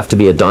doesn't have to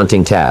be a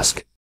daunting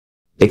task.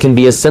 It can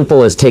be as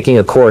simple as taking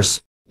a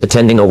course,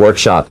 attending a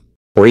workshop,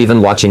 or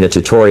even watching a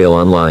tutorial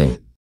online.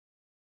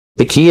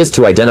 The key is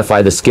to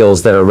identify the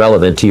skills that are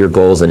relevant to your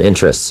goals and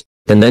interests,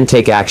 and then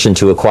take action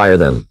to acquire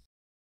them.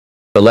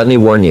 But let me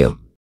warn you,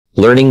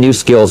 learning new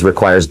skills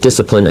requires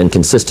discipline and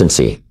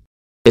consistency.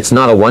 It's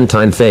not a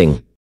one-time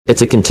thing,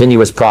 it's a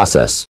continuous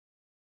process.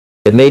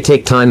 It may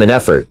take time and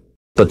effort,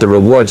 but the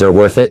rewards are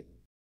worth it.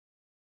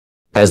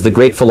 As the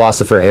great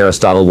philosopher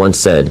Aristotle once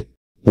said,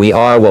 we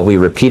are what we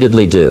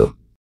repeatedly do.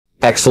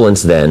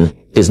 Excellence, then,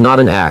 is not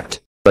an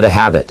act, but a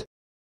habit.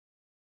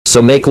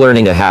 So make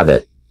learning a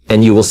habit,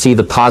 and you will see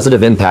the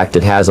positive impact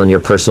it has on your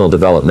personal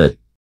development.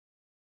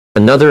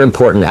 Another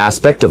important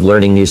aspect of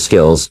learning new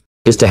skills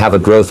is to have a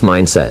growth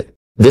mindset.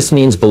 This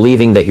means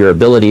believing that your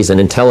abilities and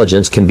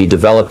intelligence can be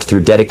developed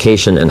through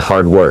dedication and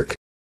hard work.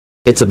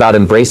 It's about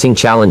embracing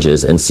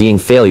challenges and seeing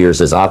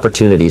failures as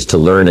opportunities to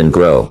learn and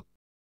grow.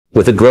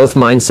 With a growth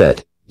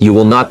mindset, you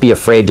will not be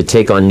afraid to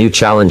take on new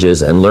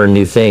challenges and learn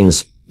new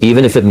things,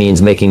 even if it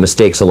means making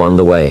mistakes along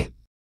the way.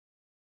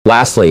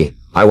 Lastly,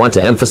 I want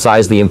to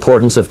emphasize the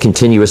importance of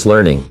continuous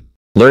learning.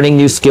 Learning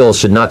new skills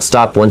should not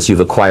stop once you've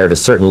acquired a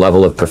certain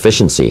level of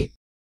proficiency.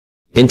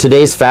 In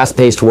today's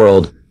fast-paced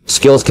world,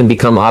 skills can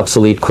become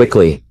obsolete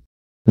quickly.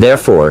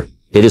 Therefore,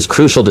 it is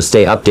crucial to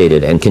stay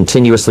updated and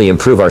continuously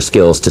improve our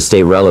skills to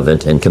stay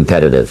relevant and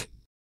competitive.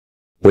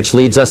 Which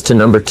leads us to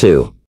number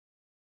 2.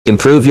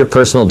 Improve your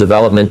personal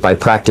development by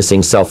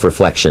practicing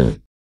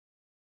self-reflection.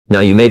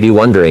 Now you may be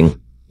wondering,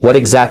 what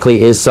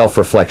exactly is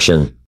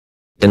self-reflection?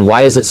 And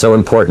why is it so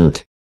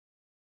important?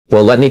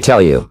 Well, let me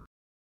tell you.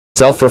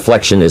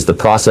 Self-reflection is the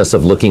process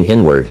of looking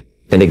inward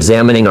and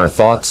examining our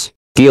thoughts,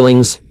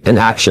 feelings, and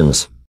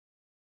actions.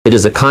 It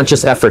is a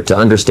conscious effort to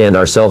understand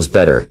ourselves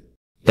better,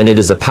 and it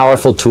is a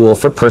powerful tool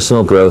for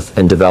personal growth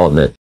and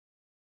development.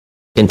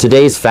 In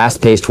today's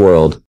fast-paced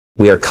world,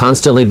 we are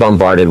constantly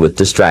bombarded with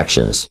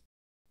distractions.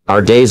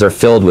 Our days are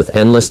filled with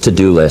endless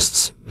to-do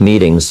lists,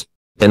 meetings,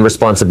 and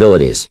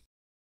responsibilities.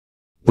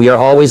 We are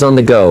always on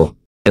the go,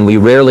 and we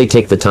rarely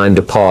take the time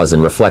to pause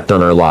and reflect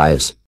on our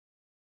lives.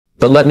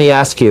 But let me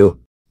ask you,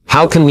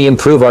 how can we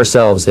improve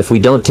ourselves if we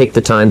don't take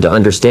the time to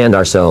understand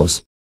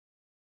ourselves?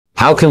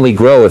 How can we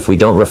grow if we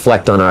don't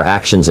reflect on our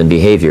actions and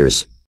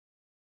behaviors?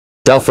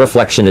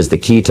 Self-reflection is the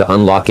key to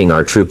unlocking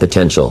our true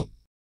potential.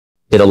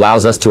 It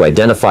allows us to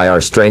identify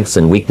our strengths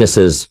and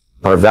weaknesses,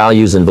 our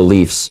values and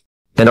beliefs,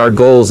 and our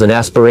goals and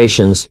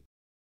aspirations.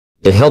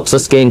 It helps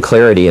us gain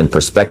clarity and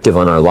perspective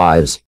on our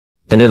lives,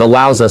 and it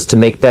allows us to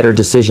make better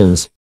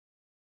decisions.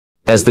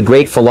 As the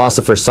great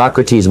philosopher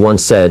Socrates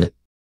once said,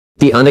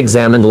 "The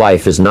unexamined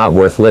life is not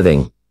worth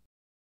living."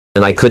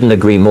 And I couldn't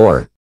agree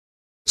more.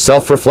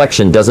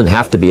 Self-reflection doesn't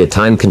have to be a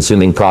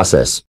time-consuming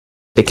process.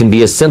 It can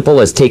be as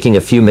simple as taking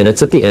a few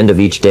minutes at the end of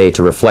each day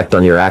to reflect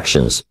on your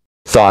actions,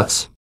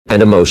 thoughts,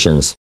 and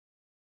emotions.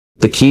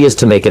 The key is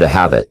to make it a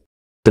habit,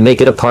 to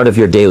make it a part of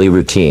your daily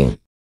routine.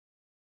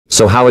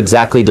 So how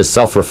exactly does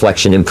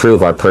self-reflection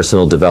improve our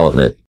personal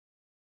development?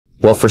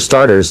 Well, for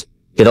starters,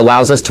 it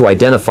allows us to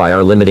identify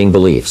our limiting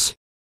beliefs.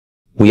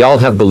 We all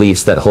have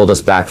beliefs that hold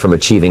us back from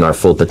achieving our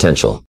full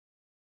potential.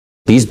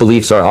 These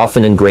beliefs are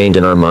often ingrained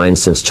in our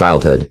minds since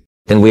childhood,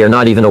 and we are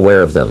not even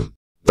aware of them.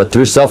 But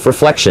through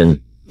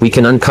self-reflection, we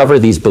can uncover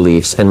these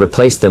beliefs and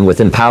replace them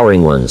with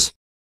empowering ones.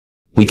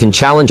 We can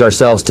challenge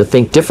ourselves to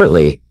think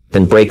differently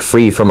and break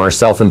free from our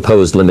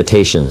self-imposed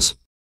limitations.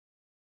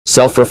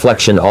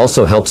 Self-reflection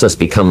also helps us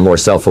become more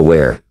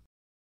self-aware.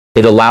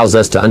 It allows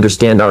us to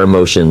understand our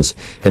emotions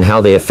and how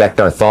they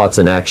affect our thoughts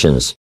and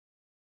actions.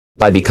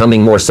 By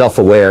becoming more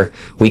self-aware,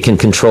 we can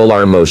control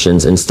our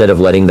emotions instead of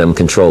letting them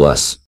control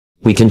us.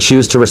 We can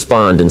choose to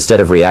respond instead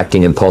of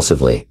reacting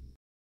impulsively.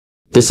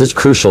 This is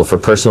crucial for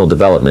personal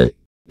development,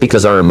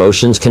 because our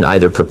emotions can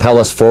either propel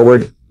us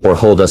forward or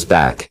hold us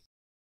back.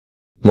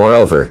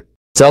 Moreover,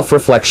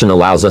 self-reflection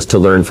allows us to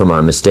learn from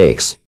our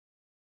mistakes.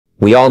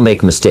 We all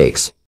make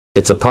mistakes.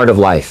 It's a part of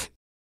life.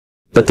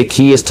 But the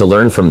key is to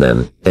learn from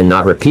them and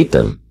not repeat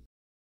them.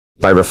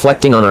 By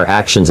reflecting on our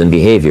actions and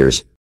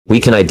behaviors,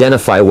 we can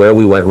identify where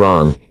we went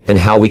wrong and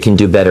how we can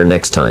do better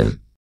next time.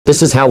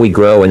 This is how we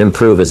grow and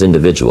improve as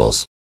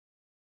individuals.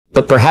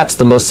 But perhaps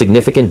the most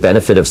significant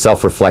benefit of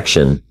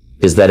self-reflection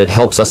is that it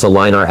helps us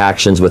align our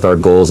actions with our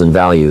goals and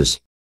values.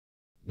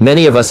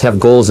 Many of us have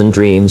goals and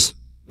dreams,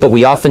 but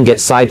we often get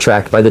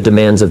sidetracked by the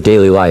demands of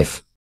daily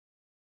life.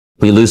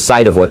 We lose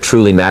sight of what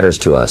truly matters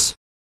to us.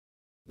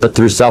 But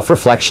through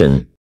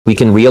self-reflection, we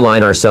can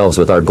realign ourselves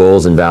with our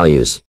goals and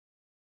values.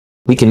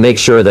 We can make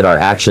sure that our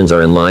actions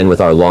are in line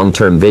with our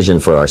long-term vision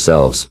for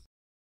ourselves.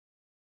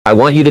 I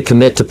want you to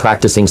commit to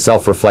practicing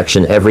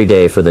self-reflection every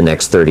day for the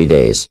next 30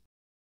 days.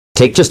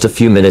 Take just a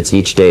few minutes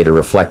each day to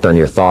reflect on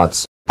your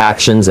thoughts,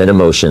 actions, and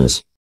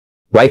emotions.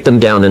 Write them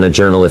down in a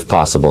journal if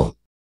possible.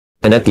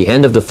 And at the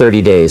end of the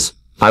 30 days,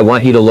 I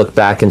want you to look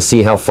back and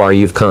see how far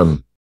you've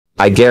come.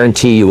 I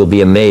guarantee you will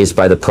be amazed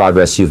by the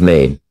progress you've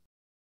made.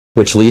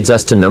 Which leads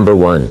us to number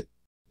 1.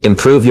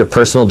 Improve your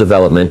personal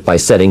development by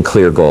setting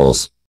clear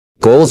goals.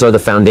 Goals are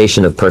the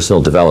foundation of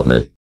personal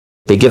development.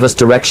 They give us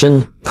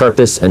direction,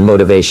 purpose, and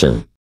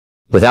motivation.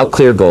 Without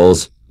clear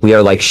goals, we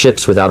are like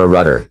ships without a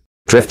rudder,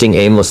 drifting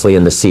aimlessly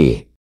in the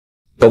sea.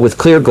 But with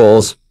clear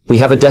goals, we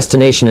have a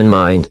destination in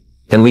mind,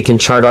 and we can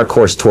chart our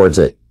course towards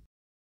it.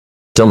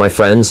 So my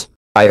friends,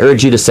 I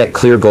urge you to set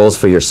clear goals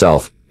for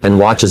yourself, and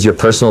watch as your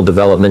personal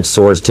development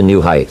soars to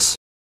new heights.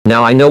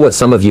 Now I know what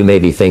some of you may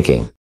be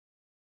thinking.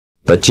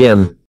 But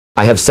Jim,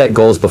 I have set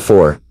goals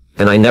before,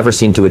 and I never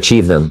seem to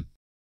achieve them.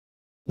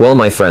 Well,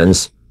 my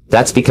friends,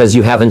 that's because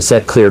you haven't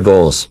set clear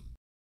goals.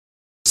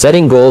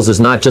 Setting goals is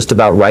not just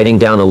about writing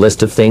down a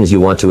list of things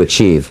you want to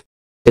achieve.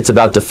 It's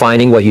about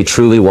defining what you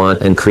truly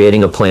want and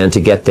creating a plan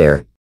to get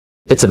there.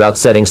 It's about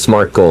setting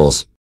SMART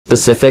goals: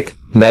 specific,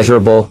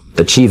 measurable,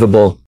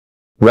 achievable,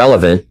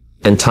 relevant,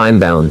 and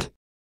time-bound.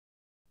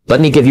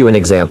 Let me give you an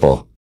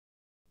example.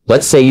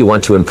 Let's say you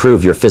want to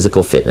improve your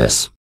physical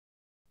fitness.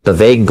 The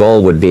vague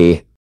goal would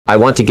be, I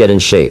want to get in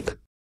shape.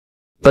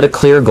 But a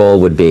clear goal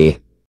would be,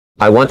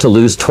 I want to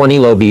lose 20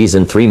 lbs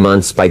in 3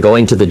 months by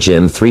going to the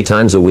gym 3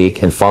 times a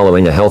week and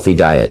following a healthy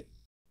diet.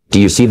 Do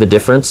you see the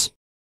difference?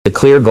 The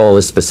clear goal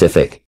is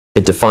specific.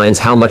 It defines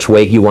how much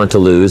weight you want to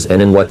lose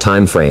and in what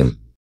time frame.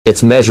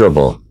 It's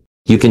measurable.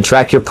 You can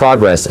track your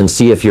progress and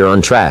see if you're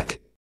on track.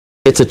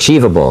 It's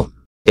achievable.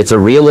 It's a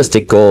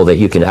realistic goal that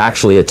you can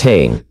actually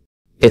attain.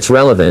 It's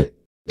relevant.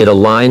 It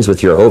aligns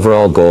with your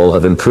overall goal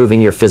of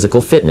improving your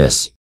physical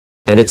fitness.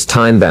 And it's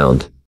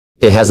time-bound.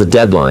 It has a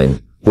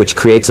deadline, which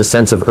creates a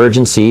sense of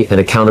urgency and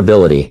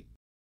accountability.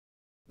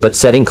 But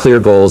setting clear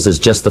goals is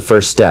just the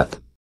first step.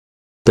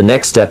 The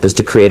next step is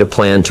to create a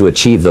plan to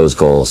achieve those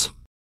goals.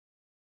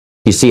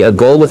 You see, a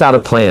goal without a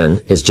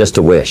plan is just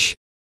a wish.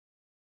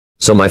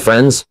 So my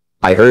friends,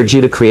 I urge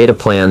you to create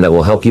a plan that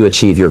will help you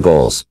achieve your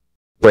goals.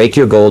 Break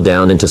your goal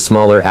down into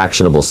smaller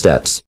actionable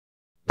steps.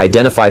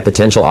 Identify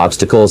potential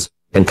obstacles,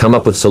 and come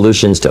up with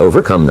solutions to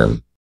overcome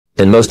them.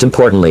 And most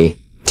importantly,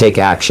 take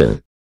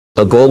action.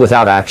 A goal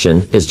without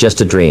action is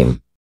just a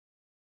dream.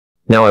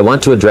 Now I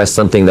want to address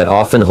something that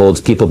often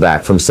holds people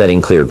back from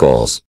setting clear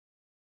goals.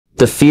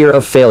 The fear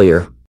of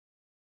failure.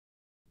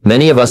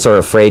 Many of us are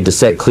afraid to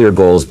set clear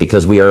goals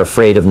because we are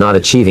afraid of not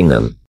achieving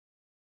them.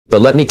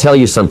 But let me tell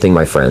you something,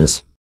 my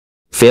friends.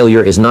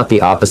 Failure is not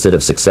the opposite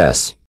of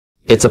success.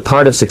 It's a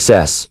part of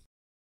success.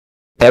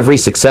 Every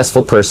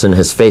successful person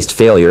has faced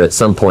failure at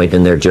some point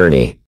in their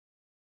journey.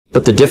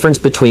 But the difference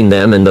between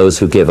them and those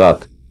who give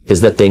up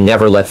is that they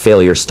never let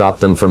failure stop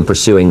them from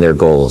pursuing their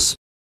goals.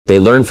 They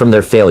learn from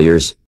their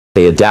failures,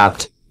 they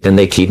adapt, and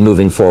they keep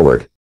moving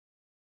forward.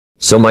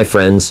 So my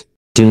friends,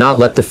 do not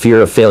let the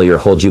fear of failure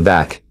hold you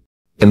back.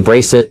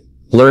 Embrace it,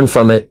 learn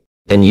from it,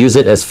 and use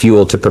it as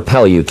fuel to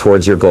propel you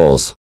towards your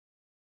goals.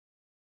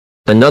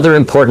 Another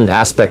important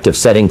aspect of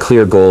setting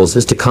clear goals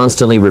is to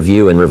constantly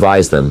review and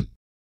revise them.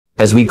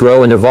 As we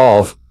grow and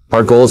evolve,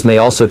 our goals may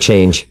also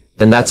change,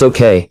 and that's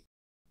okay.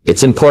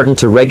 It's important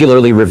to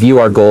regularly review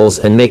our goals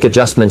and make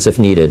adjustments if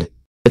needed.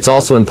 It's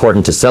also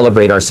important to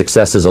celebrate our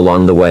successes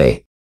along the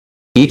way.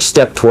 Each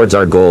step towards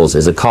our goals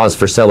is a cause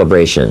for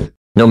celebration,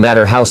 no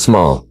matter how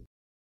small.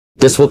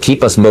 This will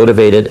keep us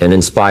motivated and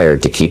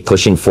inspired to keep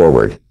pushing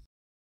forward.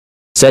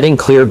 Setting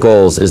clear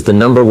goals is the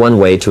 #1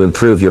 way to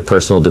improve your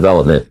personal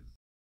development.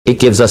 It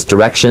gives us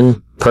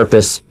direction,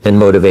 purpose, and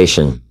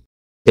motivation.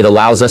 It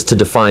allows us to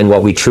define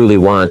what we truly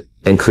want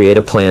and create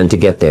a plan to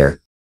get there.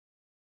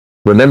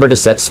 Remember to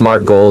set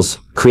smart goals,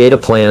 create a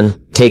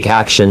plan, take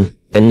action,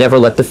 and never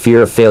let the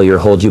fear of failure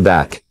hold you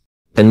back.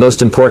 And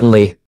most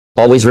importantly,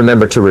 always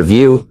remember to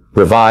review,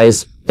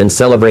 revise, and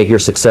celebrate your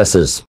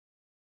successes.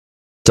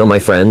 So my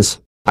friends,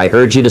 I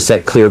urge you to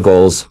set clear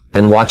goals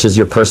and watch as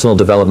your personal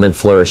development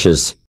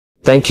flourishes.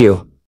 Thank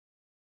you.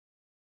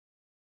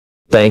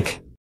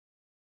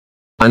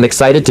 I'm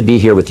excited to be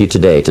here with you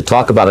today to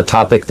talk about a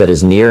topic that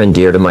is near and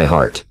dear to my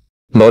heart.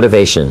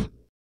 Motivation.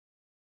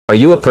 Are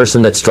you a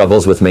person that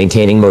struggles with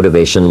maintaining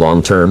motivation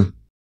long-term?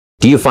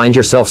 Do you find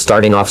yourself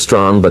starting off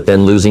strong but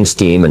then losing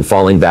steam and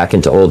falling back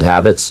into old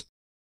habits?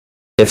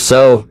 If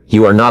so,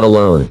 you are not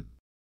alone.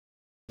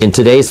 In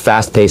today's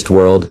fast-paced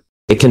world,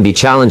 it can be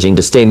challenging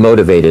to stay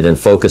motivated and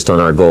focused on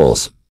our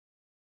goals.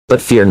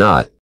 But fear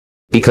not,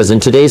 because in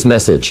today's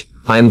message,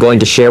 I am going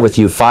to share with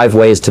you 5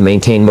 ways to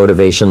maintain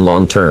motivation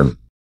long-term.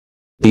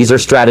 These are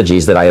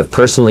strategies that I have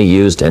personally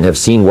used and have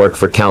seen work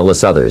for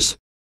countless others.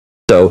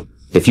 So,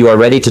 if you are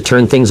ready to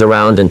turn things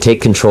around and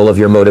take control of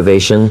your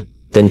motivation,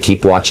 then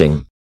keep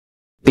watching.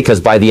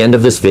 Because by the end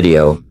of this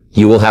video,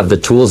 you will have the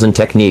tools and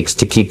techniques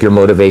to keep your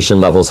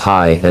motivation levels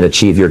high and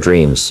achieve your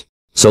dreams.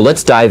 So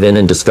let's dive in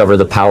and discover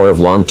the power of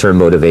long-term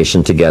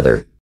motivation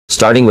together.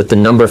 Starting with the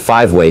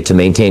 #5 way to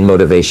maintain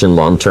motivation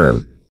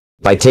long-term.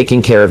 By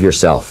taking care of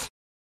yourself.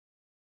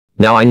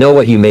 Now I know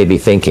what you may be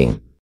thinking.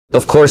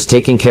 Of course,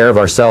 taking care of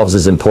ourselves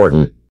is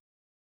important.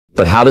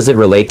 But how does it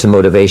relate to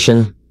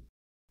motivation?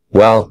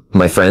 Well,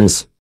 my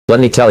friends, let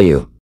me tell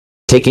you.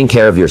 Taking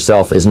care of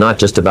yourself is not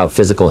just about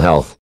physical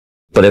health,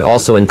 but it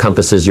also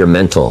encompasses your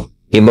mental,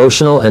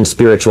 emotional, and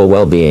spiritual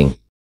well-being.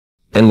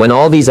 And when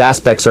all these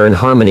aspects are in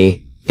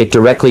harmony, it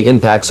directly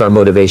impacts our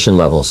motivation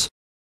levels.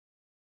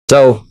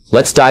 So,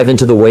 let's dive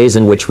into the ways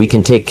in which we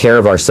can take care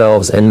of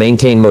ourselves and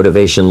maintain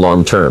motivation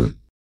long-term.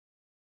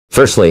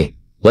 Firstly,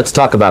 let's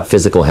talk about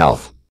physical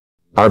health.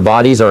 Our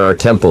bodies are our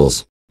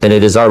temples, and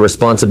it is our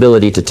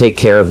responsibility to take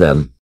care of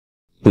them.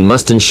 We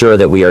must ensure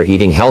that we are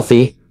eating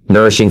healthy,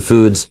 nourishing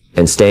foods,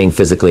 and staying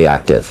physically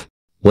active.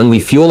 When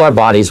we fuel our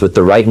bodies with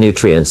the right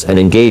nutrients and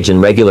engage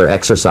in regular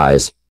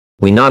exercise,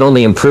 we not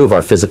only improve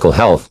our physical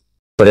health,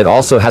 but it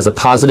also has a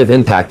positive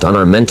impact on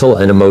our mental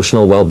and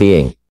emotional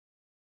well-being.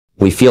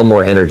 We feel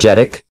more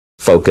energetic,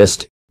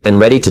 focused, and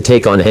ready to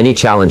take on any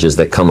challenges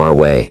that come our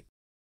way.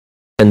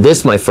 And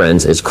this, my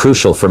friends, is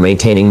crucial for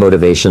maintaining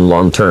motivation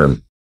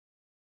long-term.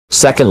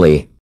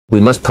 Secondly,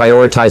 we must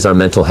prioritize our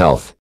mental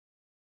health.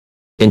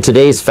 In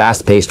today's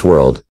fast-paced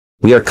world,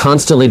 we are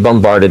constantly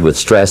bombarded with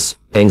stress,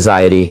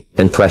 anxiety,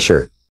 and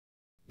pressure.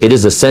 It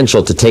is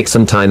essential to take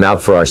some time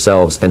out for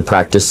ourselves and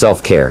practice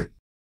self-care.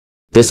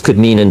 This could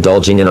mean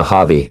indulging in a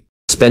hobby,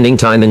 spending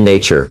time in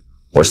nature,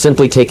 or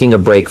simply taking a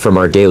break from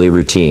our daily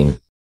routine.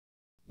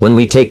 When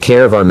we take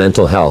care of our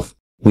mental health,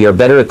 we are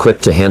better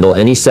equipped to handle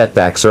any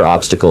setbacks or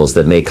obstacles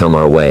that may come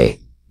our way.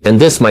 And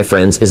this, my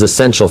friends, is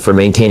essential for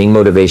maintaining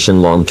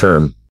motivation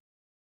long-term.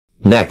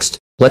 Next,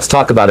 let's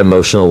talk about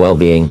emotional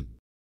well-being.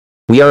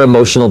 We are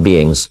emotional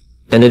beings,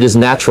 and it is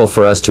natural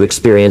for us to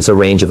experience a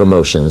range of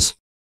emotions.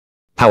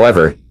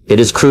 However, it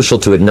is crucial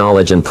to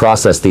acknowledge and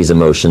process these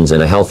emotions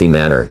in a healthy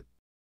manner.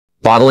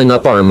 Bottling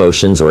up our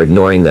emotions or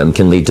ignoring them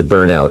can lead to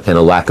burnout and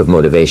a lack of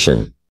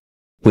motivation.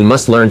 We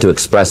must learn to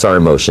express our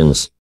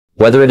emotions,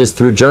 whether it is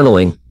through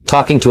journaling,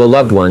 talking to a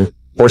loved one,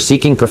 or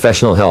seeking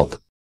professional help.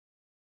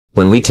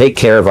 When we take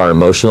care of our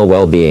emotional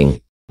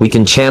well-being, we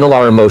can channel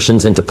our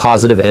emotions into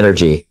positive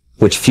energy,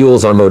 which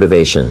fuels our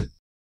motivation.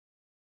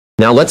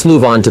 Now let's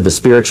move on to the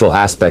spiritual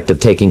aspect of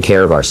taking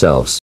care of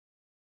ourselves.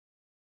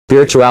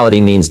 Spirituality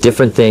means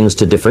different things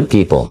to different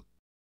people.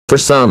 For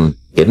some,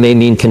 it may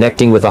mean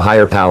connecting with a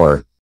higher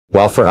power,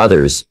 while for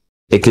others,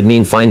 it could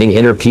mean finding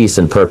inner peace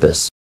and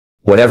purpose.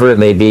 Whatever it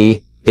may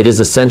be, it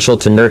is essential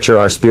to nurture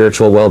our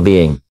spiritual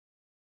well-being.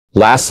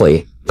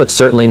 Lastly, but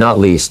certainly not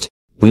least,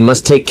 we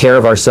must take care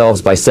of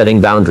ourselves by setting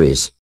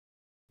boundaries.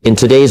 In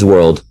today's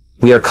world,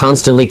 we are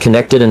constantly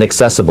connected and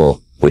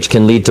accessible, which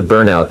can lead to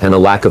burnout and a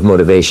lack of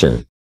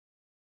motivation.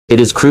 It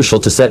is crucial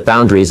to set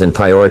boundaries and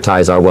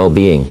prioritize our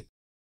well-being.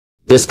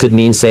 This could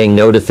mean saying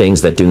no to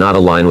things that do not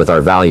align with our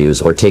values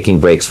or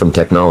taking breaks from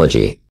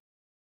technology.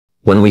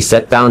 When we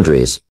set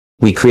boundaries,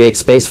 we create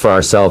space for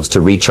ourselves to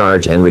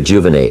recharge and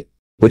rejuvenate,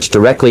 which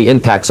directly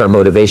impacts our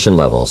motivation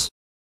levels.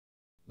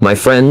 My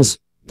friends,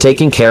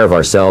 taking care of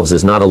ourselves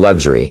is not a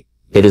luxury,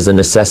 it is a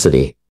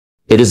necessity.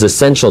 It is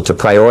essential to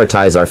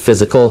prioritize our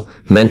physical,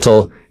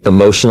 mental,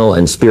 emotional,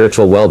 and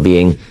spiritual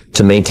well-being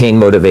to maintain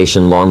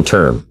motivation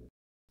long-term.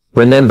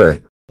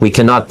 Remember, we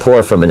cannot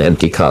pour from an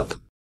empty cup.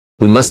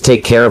 We must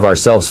take care of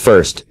ourselves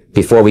first,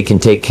 before we can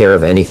take care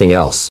of anything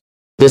else.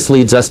 This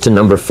leads us to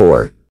number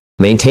 4,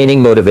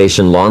 maintaining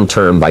motivation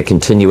long-term by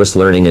continuous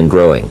learning and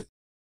growing.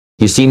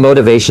 You see,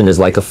 motivation is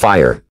like a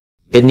fire.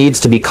 It needs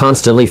to be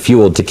constantly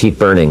fueled to keep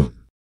burning.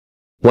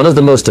 One of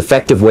the most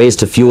effective ways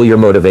to fuel your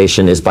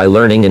motivation is by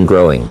learning and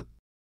growing.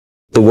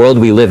 The world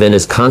we live in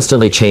is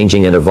constantly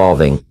changing and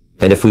evolving,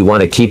 and if we want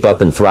to keep up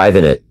and thrive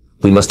in it,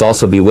 we must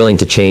also be willing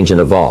to change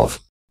and evolve.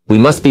 We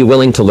must be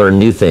willing to learn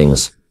new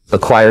things,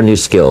 acquire new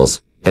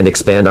skills, and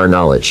expand our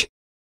knowledge.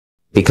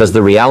 Because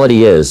the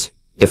reality is,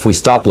 if we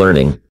stop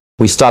learning,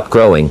 we stop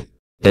growing,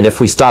 and if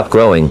we stop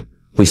growing,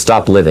 we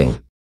stop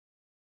living.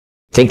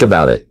 Think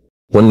about it.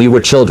 When we were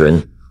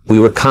children, we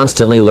were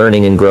constantly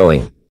learning and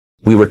growing.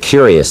 We were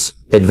curious,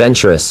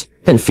 adventurous,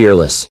 and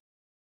fearless.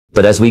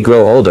 But as we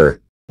grow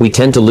older, we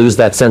tend to lose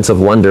that sense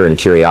of wonder and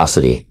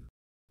curiosity.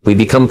 We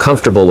become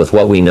comfortable with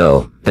what we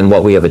know, and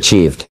what we have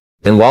achieved.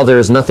 And while there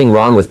is nothing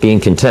wrong with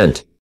being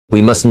content,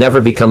 we must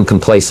never become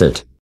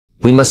complacent.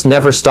 We must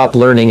never stop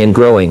learning and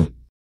growing.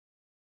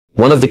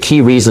 One of the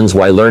key reasons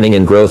why learning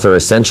and growth are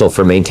essential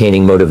for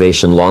maintaining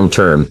motivation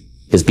long-term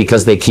is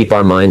because they keep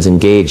our minds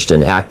engaged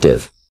and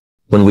active.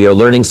 When we are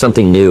learning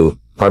something new,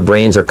 our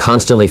brains are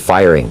constantly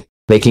firing,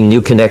 making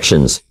new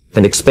connections,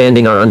 and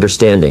expanding our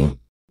understanding.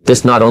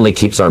 This not only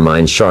keeps our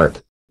minds sharp,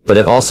 but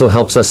it also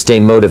helps us stay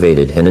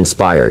motivated and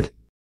inspired.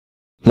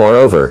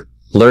 Moreover,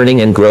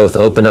 learning and growth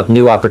open up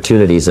new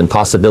opportunities and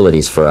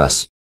possibilities for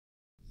us.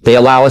 They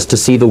allow us to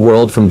see the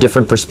world from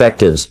different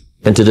perspectives,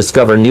 and to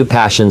discover new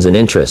passions and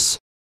interests.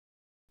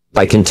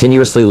 By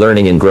continuously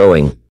learning and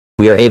growing,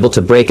 we are able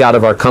to break out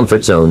of our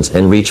comfort zones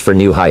and reach for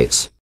new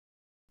heights.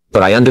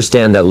 But I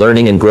understand that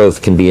learning and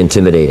growth can be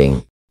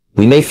intimidating.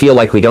 We may feel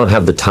like we don't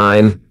have the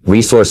time,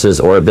 resources,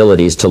 or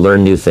abilities to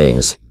learn new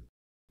things.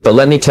 But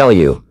let me tell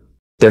you,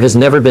 there has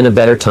never been a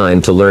better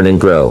time to learn and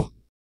grow.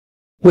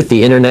 With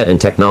the internet and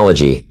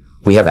technology,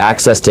 we have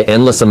access to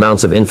endless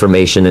amounts of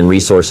information and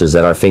resources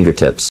at our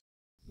fingertips.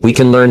 We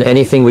can learn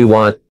anything we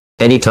want,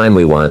 anytime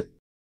we want.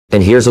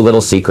 And here's a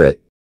little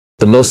secret.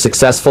 The most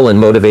successful and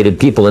motivated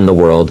people in the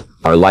world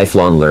are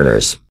lifelong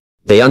learners.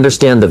 They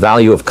understand the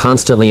value of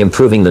constantly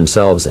improving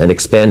themselves and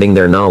expanding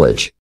their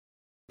knowledge.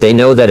 They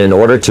know that in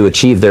order to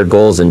achieve their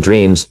goals and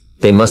dreams,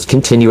 they must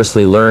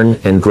continuously learn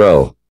and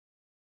grow.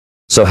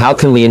 So how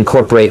can we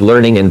incorporate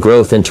learning and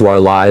growth into our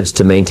lives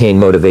to maintain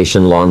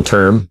motivation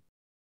long-term?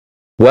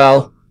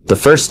 Well, the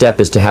first step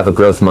is to have a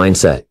growth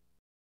mindset.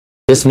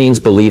 This means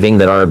believing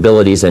that our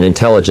abilities and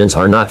intelligence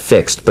are not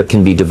fixed but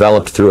can be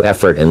developed through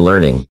effort and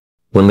learning.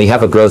 When we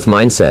have a growth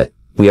mindset,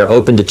 we are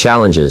open to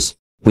challenges,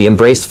 we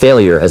embrace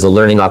failure as a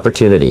learning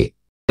opportunity,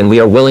 and we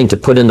are willing to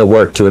put in the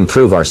work to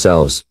improve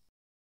ourselves.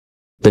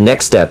 The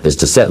next step is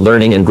to set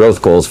learning and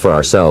growth goals for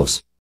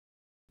ourselves.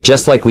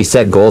 Just like we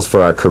set goals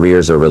for our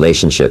careers or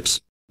relationships,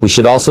 we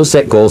should also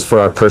set goals for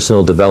our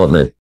personal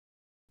development.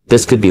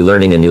 This could be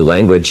learning a new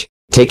language,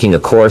 taking a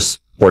course,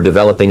 or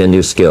developing a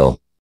new skill.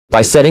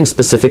 By setting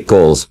specific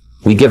goals,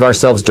 we give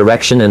ourselves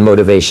direction and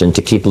motivation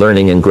to keep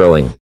learning and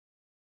growing.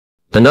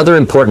 Another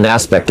important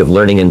aspect of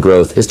learning and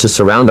growth is to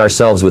surround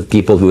ourselves with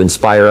people who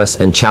inspire us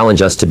and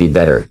challenge us to be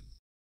better.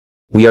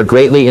 We are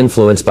greatly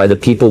influenced by the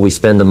people we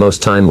spend the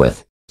most time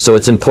with, so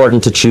it's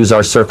important to choose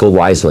our circle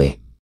wisely.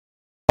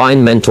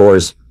 Find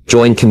mentors,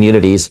 join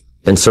communities,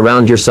 and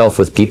surround yourself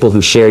with people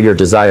who share your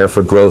desire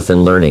for growth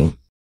and learning.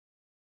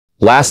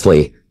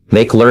 Lastly,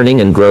 make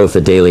learning and growth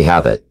a daily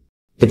habit.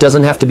 It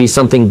doesn't have to be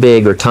something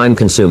big or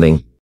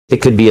time-consuming.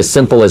 It could be as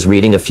simple as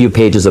reading a few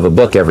pages of a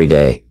book every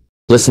day,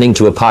 listening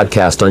to a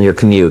podcast on your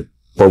commute,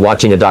 or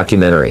watching a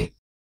documentary.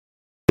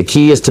 The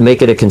key is to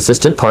make it a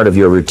consistent part of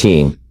your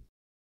routine.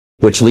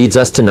 Which leads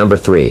us to number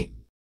 3.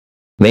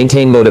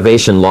 Maintain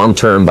motivation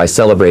long-term by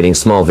celebrating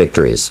small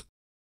victories.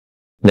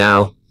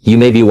 Now, you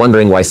may be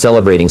wondering why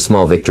celebrating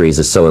small victories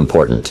is so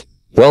important.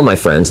 Well, my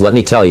friends, let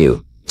me tell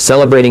you,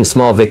 celebrating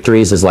small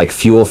victories is like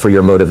fuel for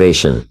your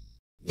motivation.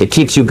 It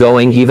keeps you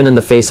going even in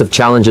the face of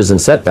challenges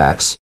and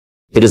setbacks.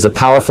 It is a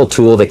powerful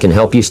tool that can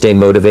help you stay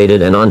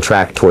motivated and on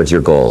track towards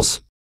your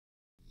goals.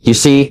 You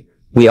see,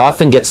 we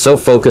often get so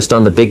focused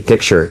on the big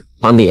picture,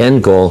 on the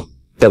end goal,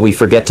 that we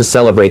forget to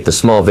celebrate the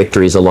small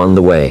victories along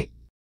the way.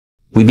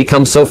 We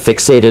become so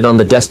fixated on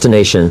the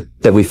destination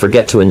that we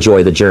forget to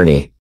enjoy the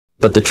journey.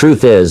 But the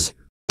truth is,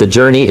 the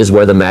journey is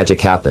where the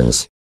magic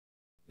happens.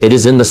 It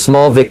is in the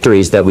small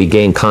victories that we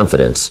gain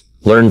confidence,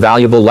 learn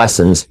valuable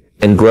lessons,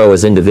 and grow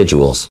as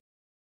individuals.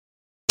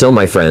 So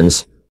my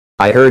friends,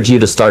 I urge you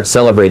to start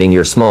celebrating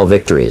your small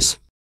victories.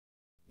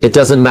 It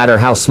doesn't matter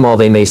how small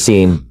they may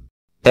seem.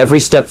 Every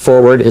step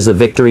forward is a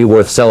victory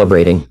worth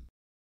celebrating.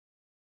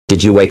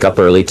 Did you wake up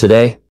early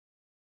today?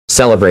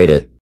 Celebrate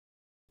it.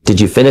 Did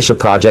you finish a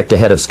project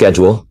ahead of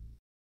schedule?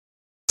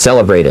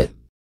 Celebrate it.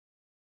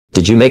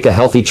 Did you make a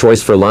healthy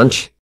choice for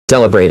lunch?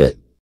 Celebrate it.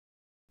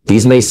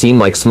 These may seem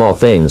like small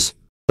things,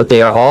 but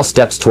they are all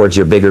steps towards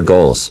your bigger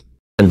goals.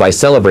 And by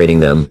celebrating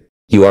them,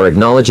 you are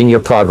acknowledging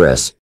your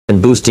progress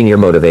and boosting your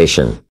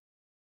motivation.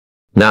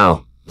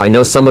 Now, I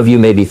know some of you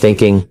may be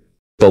thinking,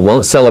 but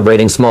won't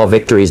celebrating small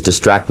victories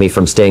distract me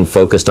from staying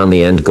focused on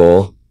the end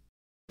goal?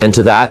 And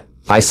to that,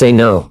 I say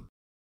no.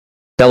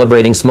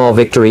 Celebrating small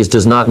victories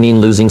does not mean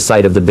losing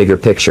sight of the bigger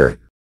picture.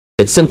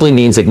 It simply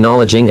means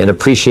acknowledging and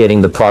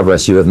appreciating the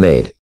progress you have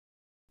made.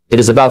 It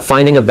is about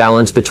finding a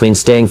balance between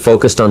staying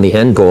focused on the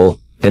end goal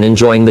and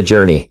enjoying the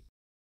journey.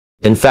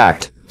 In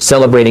fact,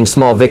 celebrating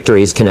small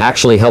victories can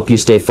actually help you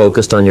stay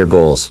focused on your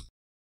goals.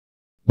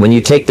 When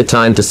you take the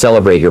time to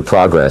celebrate your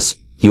progress,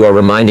 you are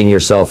reminding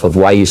yourself of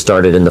why you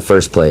started in the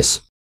first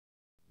place.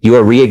 You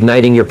are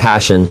reigniting your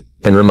passion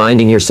and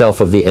reminding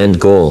yourself of the end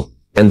goal,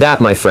 and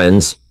that, my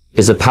friends,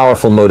 is a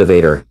powerful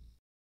motivator.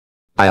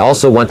 I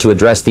also want to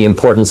address the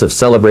importance of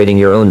celebrating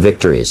your own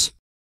victories.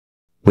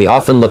 We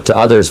often look to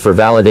others for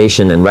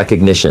validation and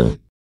recognition,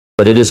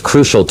 but it is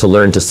crucial to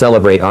learn to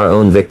celebrate our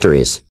own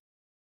victories.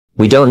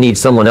 We don't need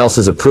someone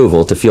else's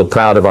approval to feel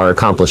proud of our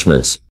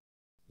accomplishments.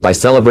 By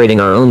celebrating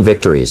our own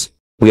victories,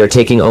 we are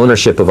taking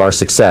ownership of our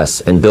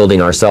success and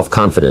building our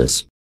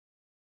self-confidence.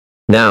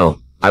 Now,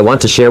 I want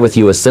to share with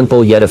you a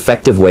simple yet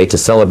effective way to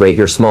celebrate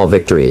your small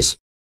victories.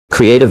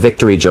 Create a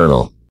victory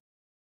journal.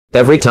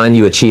 Every time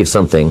you achieve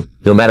something,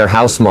 no matter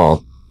how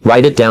small,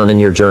 write it down in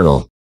your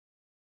journal.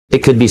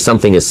 It could be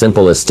something as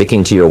simple as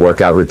sticking to your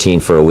workout routine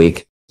for a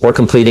week, or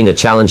completing a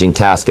challenging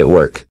task at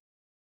work.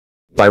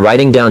 By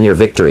writing down your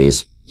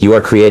victories, you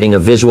are creating a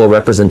visual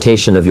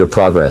representation of your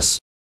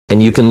progress,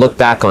 and you can look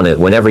back on it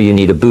whenever you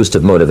need a boost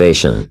of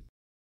motivation.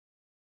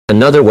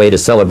 Another way to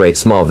celebrate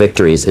small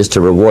victories is to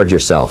reward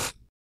yourself.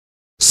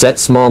 Set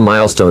small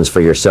milestones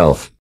for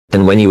yourself,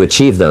 and when you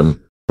achieve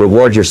them,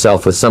 reward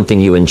yourself with something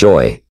you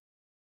enjoy.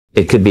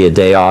 It could be a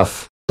day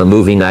off, a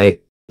movie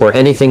night, or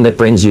anything that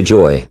brings you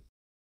joy.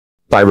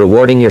 By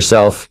rewarding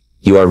yourself,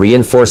 you are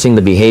reinforcing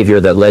the behavior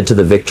that led to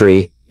the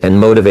victory and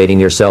motivating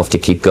yourself to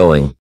keep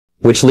going.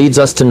 Which leads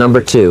us to number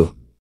 2.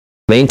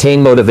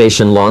 Maintain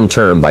motivation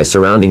long-term by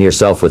surrounding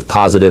yourself with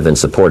positive and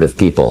supportive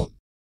people.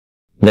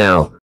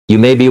 Now, you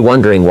may be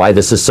wondering why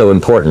this is so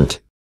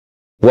important.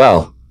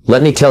 Well,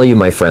 let me tell you,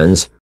 my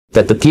friends,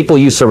 that the people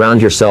you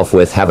surround yourself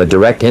with have a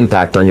direct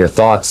impact on your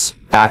thoughts,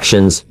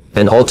 actions,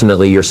 and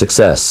ultimately your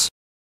success.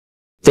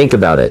 Think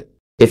about it.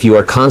 If you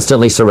are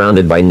constantly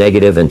surrounded by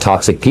negative and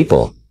toxic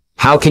people,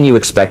 how can you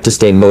expect to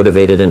stay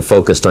motivated and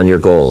focused on your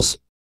goals?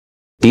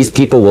 These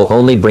people will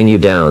only bring you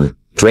down,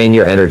 drain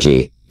your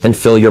energy, and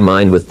fill your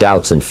mind with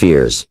doubts and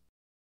fears.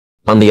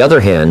 On the other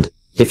hand,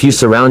 if you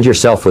surround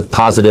yourself with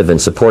positive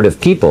and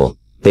supportive people,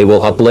 they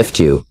will uplift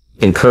you,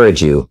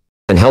 encourage you,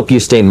 and help you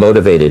stay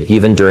motivated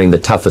even during the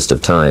toughest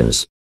of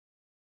times.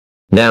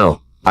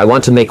 Now, I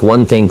want to make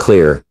one thing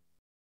clear.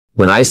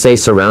 When I say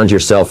surround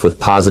yourself with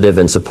positive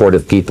and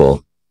supportive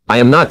people, I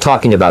am not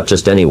talking about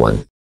just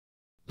anyone.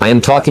 I am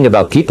talking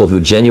about people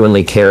who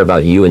genuinely care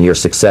about you and your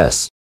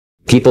success,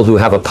 people who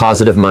have a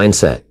positive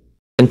mindset,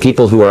 and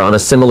people who are on a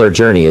similar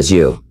journey as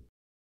you.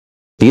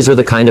 These are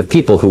the kind of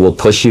people who will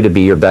push you to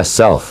be your best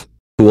self,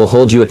 who will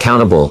hold you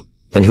accountable,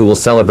 and who will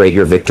celebrate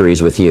your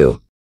victories with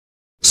you.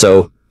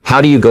 So,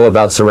 how do you go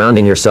about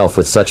surrounding yourself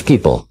with such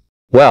people?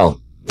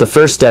 Well, the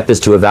first step is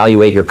to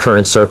evaluate your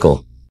current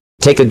circle.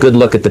 Take a good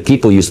look at the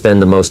people you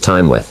spend the most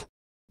time with.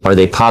 Are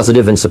they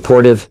positive and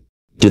supportive?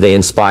 Do they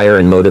inspire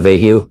and motivate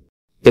you?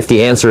 If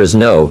the answer is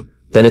no,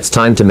 then it's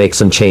time to make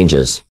some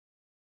changes.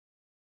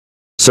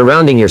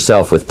 Surrounding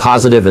yourself with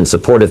positive and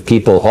supportive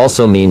people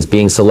also means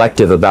being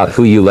selective about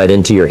who you let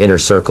into your inner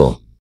circle.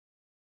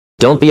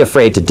 Don't be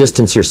afraid to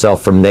distance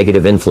yourself from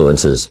negative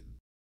influences,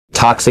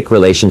 toxic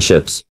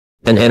relationships,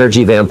 and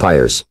energy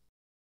vampires.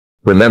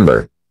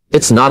 Remember,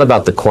 it's not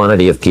about the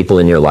quantity of people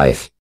in your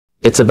life.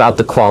 It's about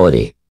the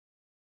quality.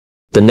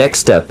 The next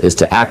step is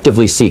to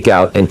actively seek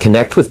out and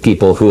connect with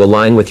people who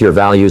align with your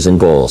values and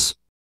goals.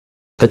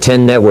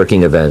 Attend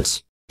networking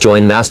events,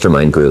 join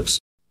mastermind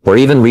groups, or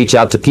even reach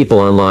out to people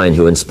online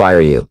who inspire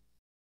you.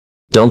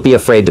 Don't be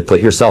afraid to put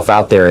yourself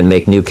out there and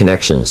make new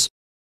connections.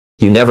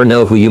 You never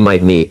know who you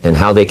might meet and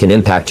how they can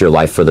impact your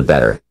life for the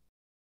better.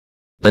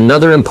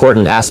 Another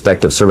important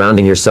aspect of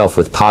surrounding yourself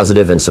with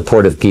positive and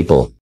supportive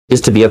people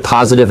is to be a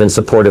positive and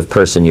supportive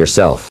person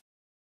yourself.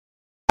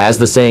 As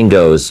the saying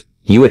goes,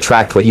 you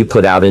attract what you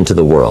put out into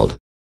the world.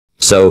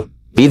 So,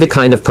 be the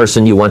kind of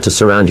person you want to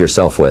surround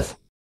yourself with.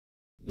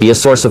 Be a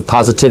source of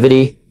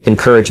positivity,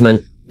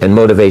 encouragement, and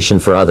motivation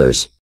for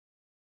others.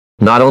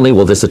 Not only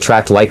will this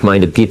attract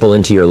like-minded people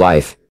into your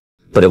life,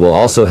 but it will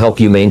also help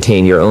you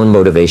maintain your own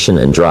motivation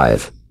and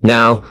drive.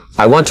 Now,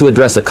 I want to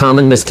address a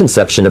common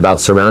misconception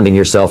about surrounding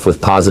yourself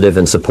with positive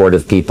and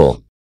supportive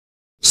people.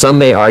 Some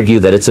may argue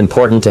that it's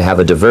important to have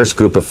a diverse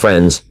group of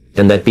friends,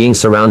 and that being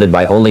surrounded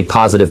by only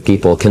positive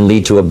people can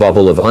lead to a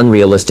bubble of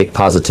unrealistic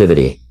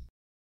positivity.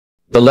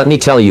 But let me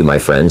tell you, my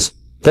friends,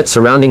 that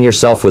surrounding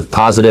yourself with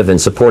positive and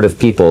supportive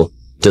people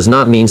does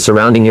not mean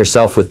surrounding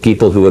yourself with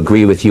people who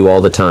agree with you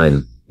all the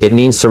time. It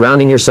means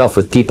surrounding yourself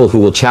with people who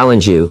will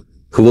challenge you,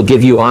 who will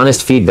give you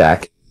honest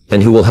feedback,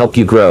 and who will help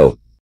you grow.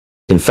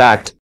 In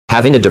fact,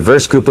 having a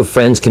diverse group of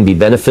friends can be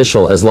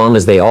beneficial as long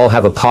as they all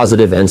have a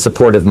positive and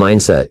supportive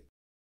mindset.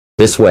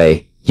 This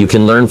way, you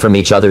can learn from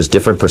each other's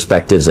different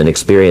perspectives and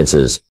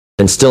experiences,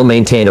 and still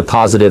maintain a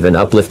positive and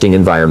uplifting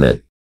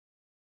environment.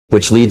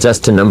 Which leads us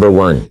to number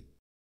 1.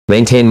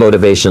 Maintain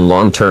motivation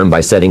long-term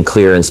by setting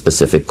clear and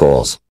specific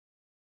goals.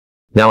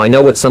 Now I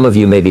know what some of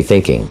you may be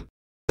thinking.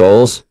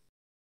 Goals?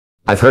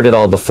 I've heard it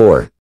all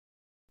before.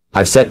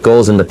 I've set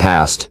goals in the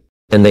past,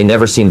 and they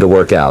never seem to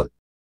work out.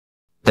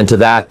 And to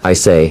that, I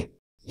say,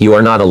 you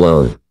are not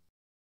alone.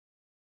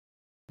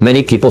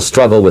 Many people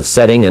struggle with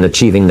setting and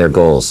achieving their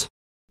goals.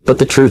 But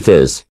the truth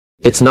is,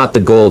 it's not the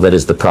goal that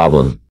is the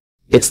problem.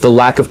 It's the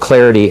lack of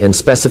clarity and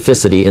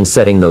specificity in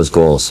setting those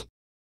goals.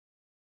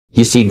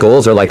 You see,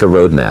 goals are like a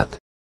roadmap.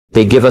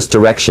 They give us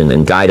direction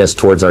and guide us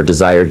towards our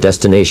desired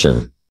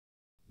destination.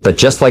 But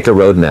just like a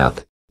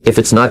roadmap, if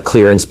it's not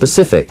clear and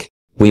specific,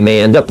 we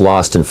may end up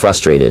lost and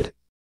frustrated.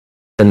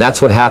 And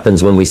that's what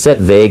happens when we set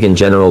vague and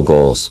general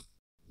goals.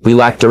 We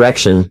lack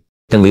direction,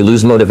 and we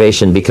lose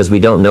motivation because we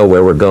don't know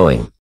where we're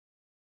going.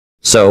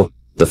 So,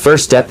 the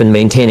first step in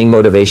maintaining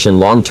motivation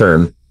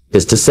long-term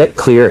is to set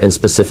clear and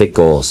specific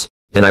goals.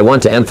 And I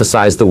want to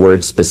emphasize the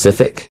word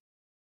specific.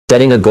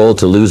 Setting a goal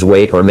to lose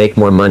weight or make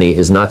more money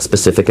is not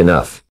specific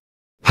enough.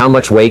 How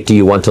much weight do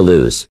you want to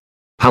lose?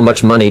 How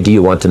much money do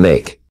you want to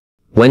make?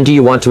 When do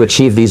you want to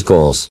achieve these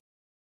goals?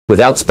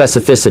 Without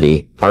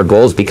specificity, our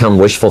goals become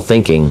wishful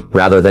thinking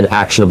rather than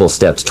actionable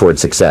steps toward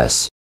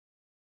success.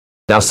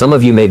 Now some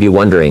of you may be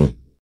wondering,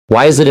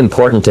 why is it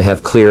important to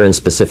have clear and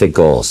specific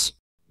goals?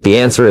 The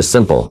answer is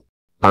simple.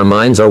 Our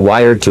minds are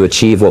wired to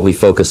achieve what we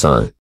focus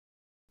on.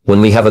 When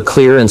we have a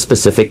clear and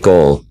specific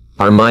goal,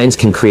 our minds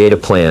can create a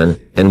plan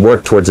and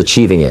work towards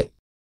achieving it.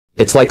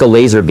 It's like a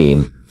laser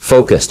beam,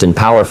 focused and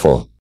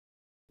powerful.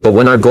 But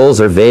when our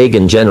goals are vague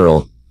and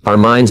general, our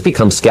minds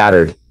become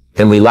scattered,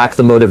 and we lack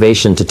the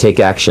motivation to take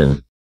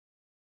action.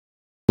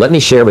 Let me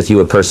share with you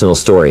a personal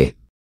story.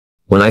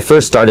 When I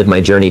first started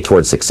my journey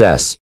towards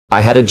success,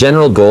 I had a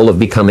general goal of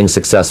becoming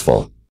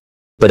successful.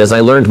 But as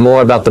I learned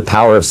more about the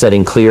power of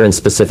setting clear and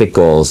specific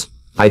goals,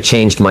 I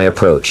changed my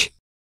approach.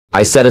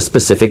 I set a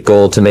specific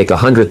goal to make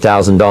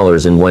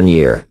 $100,000 in 1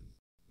 year.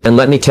 And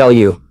let me tell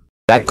you,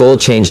 that goal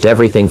changed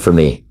everything for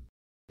me.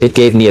 It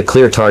gave me a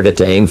clear target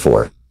to aim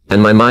for,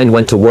 and my mind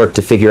went to work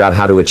to figure out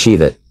how to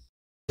achieve it.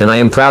 And I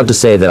am proud to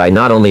say that I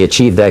not only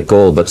achieved that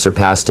goal but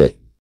surpassed it.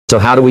 So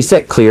how do we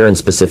set clear and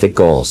specific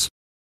goals?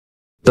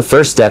 The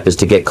first step is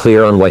to get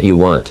clear on what you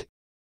want.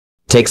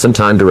 Take some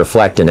time to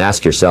reflect and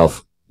ask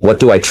yourself, what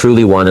do I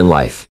truly want in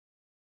life?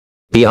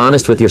 Be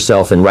honest with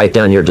yourself and write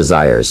down your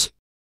desires.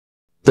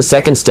 The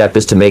second step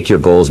is to make your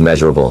goals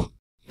measurable.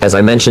 As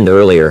I mentioned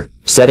earlier,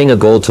 setting a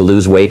goal to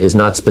lose weight is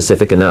not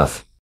specific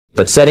enough.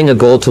 But setting a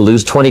goal to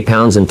lose 20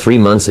 pounds in 3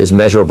 months is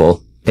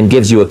measurable, and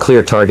gives you a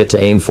clear target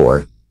to aim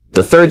for.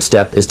 The third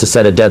step is to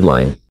set a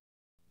deadline.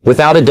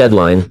 Without a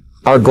deadline,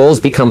 our goals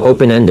become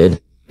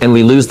open-ended, and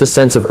we lose the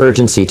sense of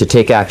urgency to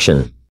take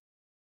action.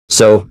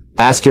 So,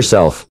 ask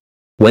yourself,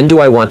 when do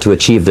I want to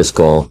achieve this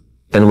goal?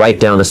 And write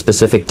down a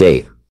specific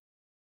date.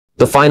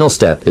 The final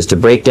step is to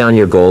break down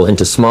your goal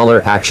into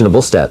smaller,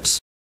 actionable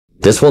steps.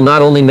 This will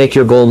not only make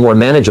your goal more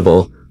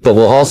manageable, but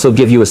will also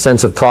give you a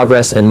sense of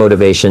progress and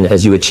motivation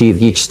as you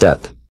achieve each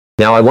step.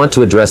 Now I want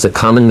to address a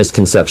common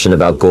misconception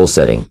about goal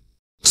setting.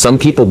 Some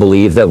people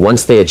believe that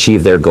once they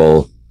achieve their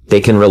goal, they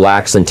can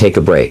relax and take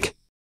a break.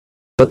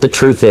 But the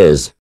truth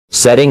is,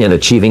 setting and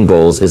achieving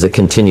goals is a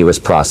continuous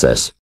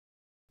process.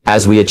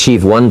 As we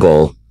achieve one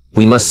goal,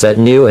 we must set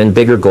new and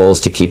bigger goals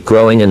to keep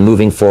growing and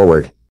moving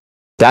forward.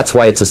 That's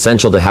why it's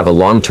essential to have a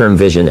long-term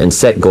vision and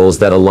set goals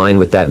that align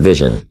with that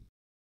vision.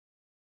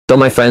 So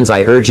my friends,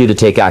 I urge you to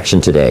take action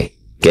today.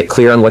 Get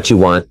clear on what you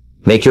want,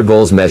 make your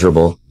goals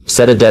measurable,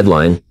 set a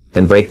deadline,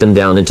 and break them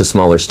down into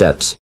smaller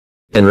steps.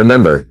 And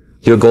remember,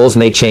 your goals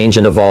may change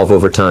and evolve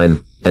over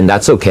time, and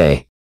that's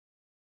okay.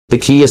 The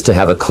key is to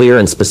have a clear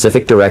and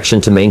specific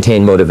direction to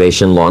maintain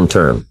motivation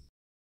long-term.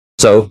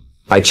 So,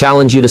 I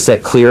challenge you to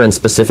set clear and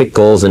specific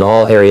goals in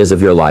all areas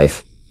of your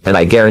life, and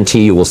I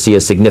guarantee you will see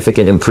a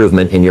significant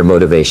improvement in your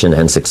motivation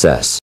and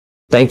success.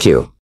 Thank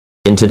you.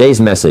 In today's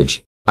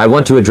message, I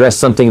want to address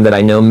something that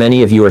I know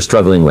many of you are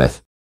struggling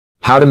with.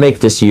 How to make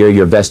this year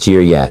your best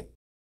year yet.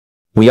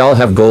 We all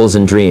have goals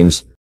and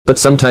dreams, but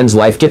sometimes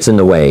life gets in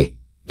the way,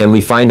 and we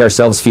find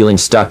ourselves feeling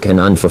stuck and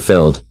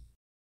unfulfilled.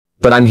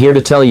 But I'm here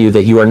to tell you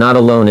that you are not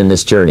alone in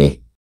this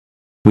journey.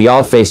 We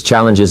all face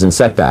challenges and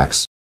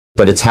setbacks,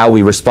 but it's how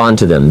we respond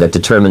to them that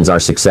determines our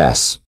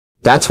success.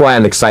 That's why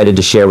I'm excited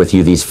to share with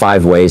you these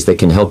 5 ways that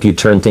can help you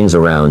turn things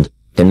around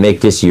and make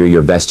this year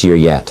your best year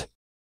yet.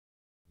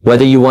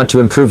 Whether you want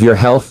to improve your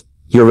health,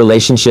 your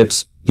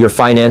relationships, your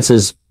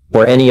finances,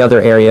 or any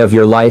other area of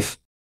your life,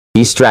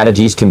 these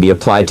strategies can be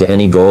applied to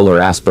any goal or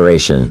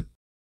aspiration.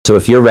 So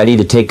if you're ready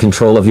to take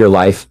control of your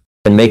life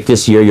and make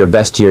this year your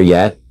best year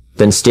yet,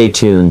 then stay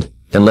tuned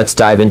and let's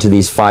dive into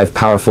these 5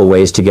 powerful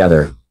ways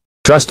together.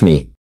 Trust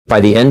me, by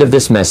the end of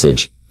this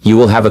message, you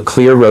will have a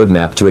clear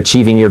roadmap to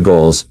achieving your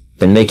goals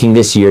and making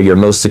this year your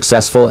most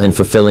successful and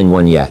fulfilling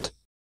one yet.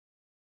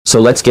 So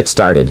let's get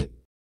started.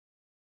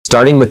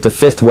 Starting with the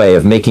 5th way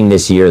of making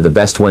this year the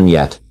best one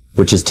yet,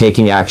 which is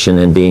taking action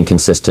and being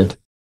consistent.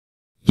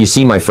 You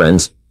see, my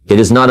friends, it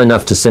is not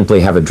enough to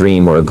simply have a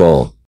dream or a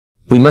goal.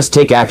 We must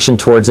take action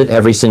towards it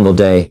every single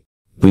day.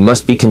 We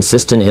must be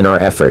consistent in our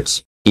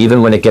efforts,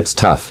 even when it gets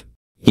tough,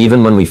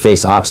 even when we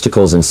face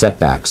obstacles and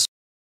setbacks.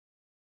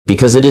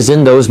 Because it is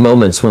in those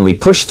moments when we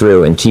push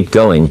through and keep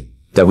going,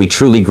 that we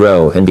truly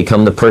grow and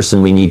become the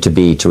person we need to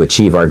be to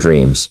achieve our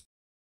dreams.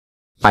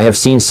 I have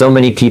seen so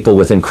many people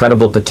with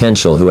incredible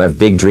potential who have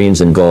big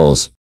dreams and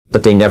goals,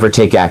 but they never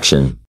take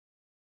action.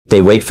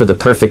 They wait for the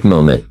perfect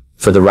moment,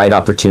 for the right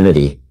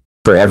opportunity,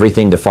 for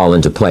everything to fall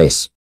into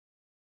place.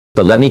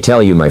 But let me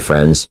tell you, my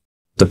friends,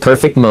 the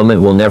perfect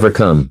moment will never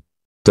come.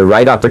 The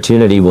right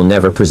opportunity will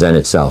never present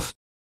itself.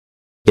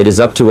 It is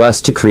up to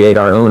us to create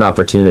our own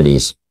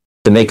opportunities,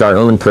 to make our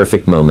own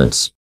perfect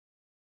moments.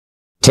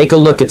 Take a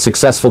look at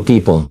successful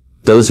people,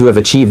 those who have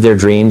achieved their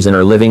dreams and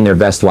are living their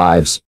best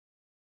lives.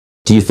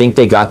 Do you think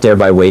they got there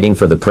by waiting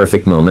for the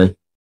perfect moment?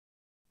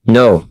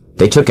 No,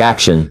 they took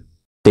action.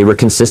 They were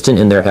consistent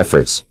in their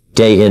efforts,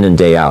 day in and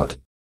day out.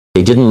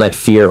 They didn't let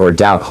fear or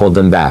doubt hold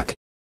them back.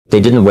 They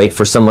didn't wait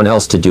for someone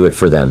else to do it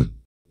for them.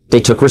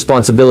 They took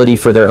responsibility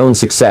for their own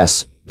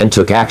success and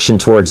took action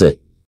towards it.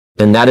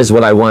 And that is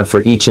what I want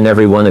for each and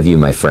every one of you,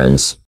 my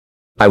friends.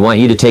 I want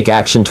you to take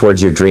action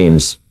towards your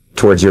dreams,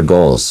 towards your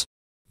goals.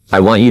 I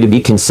want you to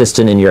be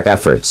consistent in your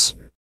efforts,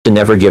 to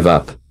never give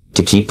up,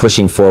 to keep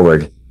pushing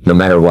forward, no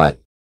matter what.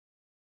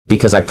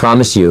 Because I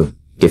promise you,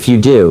 if you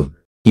do,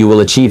 you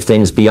will achieve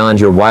things beyond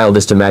your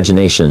wildest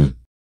imagination.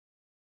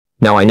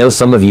 Now I know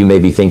some of you may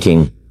be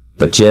thinking,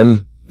 but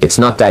Jim, it's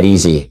not that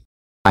easy.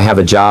 I have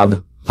a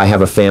job, I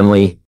have a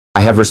family,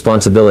 I have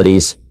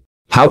responsibilities.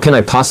 How can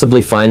I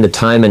possibly find the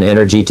time and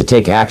energy to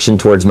take action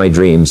towards my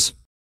dreams?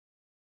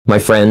 My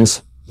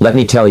friends, let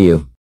me tell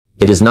you,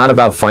 it is not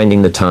about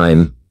finding the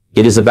time,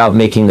 it is about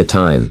making the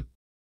time.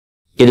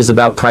 It is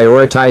about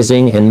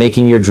prioritizing and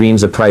making your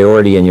dreams a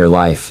priority in your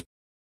life.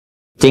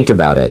 Think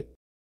about it.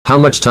 How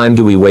much time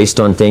do we waste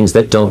on things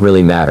that don't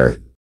really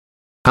matter?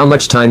 How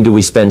much time do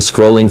we spend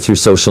scrolling through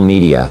social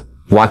media,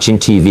 watching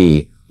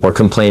TV, or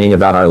complaining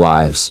about our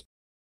lives?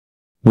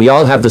 We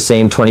all have the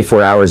same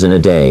 24 hours in a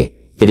day.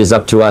 It is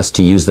up to us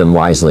to use them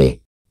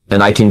wisely.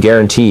 And I can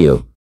guarantee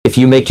you, if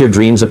you make your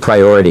dreams a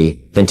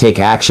priority and take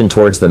action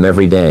towards them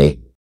every day,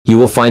 you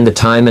will find the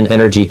time and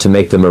energy to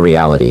make them a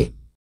reality.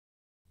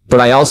 But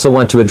I also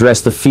want to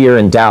address the fear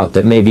and doubt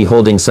that may be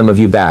holding some of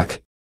you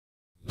back.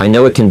 I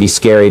know it can be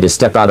scary to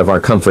step out of our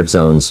comfort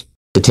zones,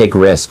 to take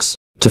risks,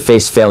 to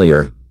face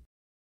failure.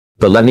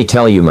 But let me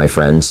tell you, my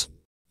friends,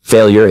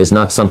 failure is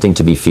not something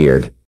to be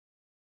feared.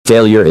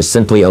 Failure is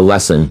simply a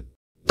lesson,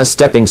 a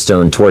stepping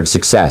stone towards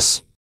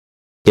success.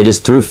 It is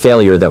through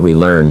failure that we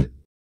learn,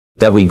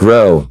 that we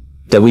grow,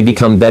 that we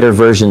become better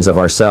versions of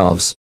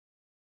ourselves.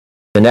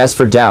 And as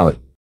for doubt,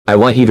 I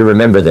want you to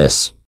remember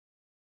this.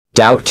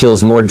 Doubt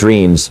kills more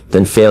dreams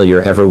than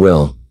failure ever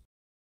will.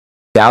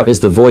 Doubt is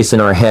the voice in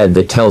our head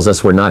that tells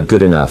us we're not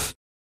good enough,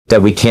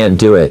 that we can't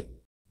do it,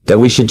 that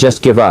we should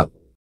just give up.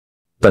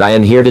 But I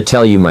am here to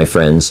tell you, my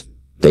friends,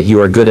 that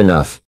you are good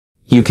enough.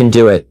 You can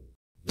do it.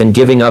 And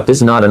giving up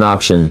is not an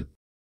option.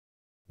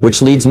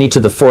 Which leads me to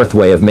the 4th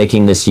way of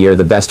making this year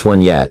the best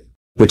one yet,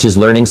 which is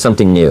learning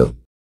something new.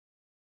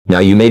 Now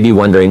you may be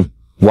wondering,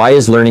 why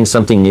is learning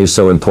something new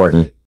so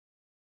important?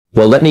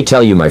 Well, let me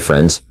tell you, my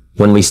friends,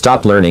 when we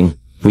stop learning,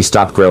 we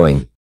stop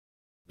growing.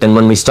 And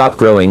when we stop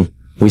growing,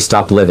 we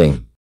stop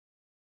living.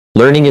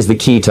 Learning is the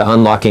key to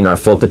unlocking our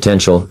full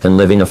potential and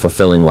living a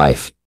fulfilling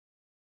life.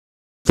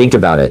 Think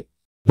about it.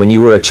 When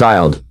you were a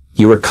child,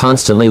 you were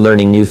constantly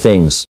learning new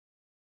things.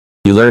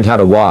 You learned how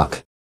to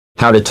walk,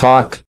 how to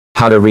talk,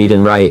 how to read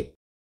and write.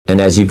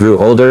 And as you grew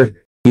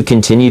older, you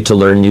continued to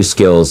learn new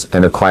skills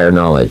and acquire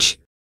knowledge.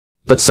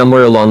 But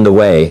somewhere along the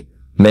way,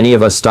 many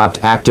of us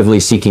stopped actively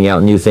seeking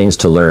out new things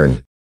to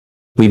learn.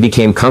 We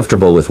became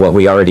comfortable with what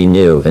we already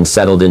knew and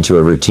settled into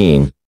a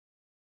routine.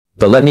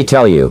 But let me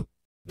tell you,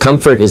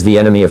 comfort is the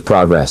enemy of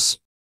progress.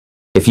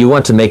 If you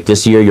want to make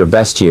this year your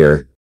best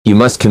year, you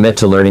must commit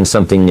to learning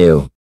something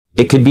new.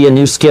 It could be a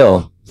new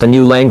skill, a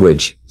new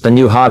language, a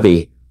new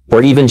hobby,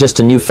 or even just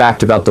a new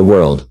fact about the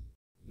world.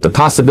 The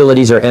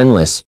possibilities are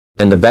endless,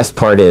 and the best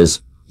part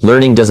is,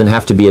 learning doesn't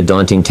have to be a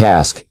daunting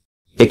task.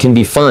 It can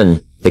be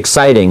fun,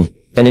 exciting,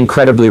 and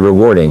incredibly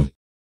rewarding.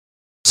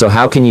 So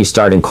how can you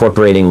start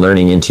incorporating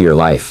learning into your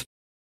life?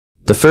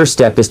 The first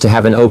step is to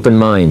have an open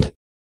mind.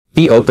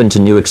 Be open to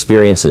new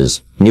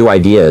experiences, new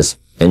ideas,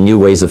 and new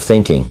ways of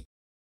thinking.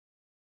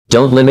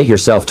 Don't limit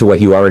yourself to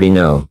what you already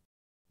know.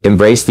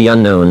 Embrace the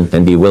unknown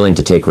and be willing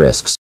to take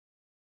risks.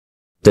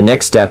 The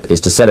next step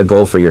is to set a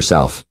goal for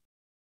yourself.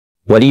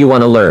 What do you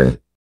want to learn?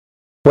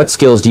 What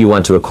skills do you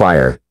want to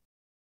acquire?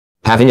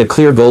 Having a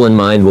clear goal in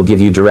mind will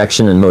give you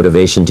direction and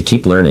motivation to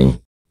keep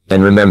learning.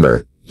 And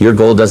remember, your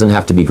goal doesn't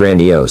have to be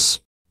grandiose.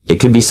 It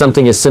could be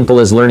something as simple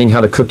as learning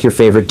how to cook your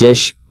favorite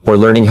dish, or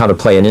learning how to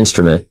play an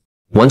instrument.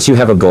 Once you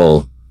have a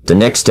goal, the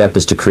next step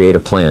is to create a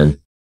plan.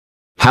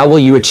 How will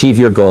you achieve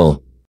your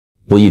goal?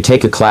 Will you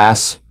take a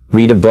class,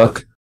 read a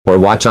book, or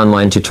watch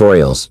online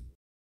tutorials?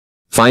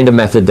 Find a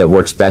method that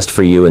works best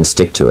for you and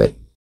stick to it.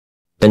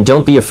 And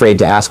don't be afraid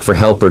to ask for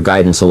help or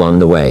guidance along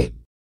the way.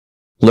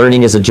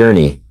 Learning is a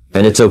journey,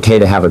 and it's okay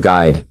to have a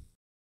guide.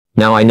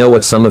 Now I know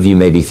what some of you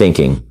may be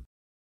thinking.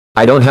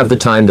 I don't have the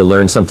time to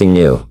learn something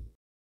new.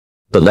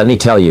 But let me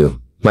tell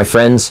you, my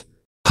friends,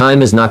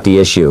 time is not the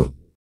issue.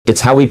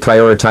 It's how we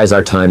prioritize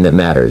our time that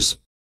matters.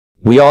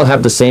 We all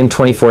have the same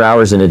 24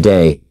 hours in a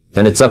day,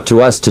 and it's up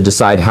to us to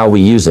decide how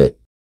we use it.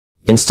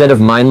 Instead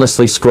of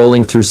mindlessly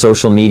scrolling through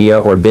social media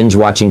or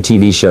binge-watching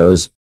TV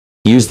shows,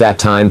 use that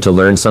time to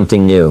learn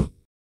something new.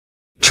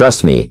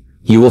 Trust me,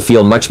 you will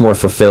feel much more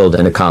fulfilled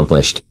and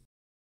accomplished.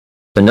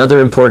 Another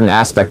important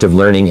aspect of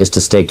learning is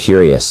to stay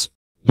curious.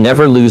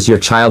 Never lose your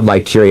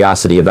childlike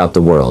curiosity about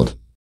the world.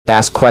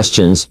 Ask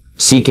questions,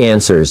 seek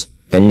answers,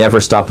 and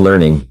never stop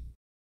learning.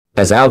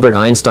 As Albert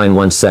Einstein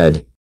once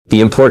said,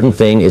 the important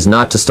thing is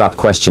not to stop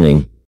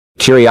questioning.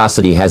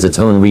 Curiosity has its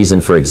own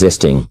reason for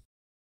existing.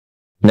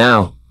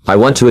 Now, I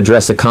want to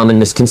address a common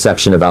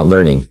misconception about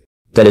learning,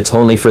 that it's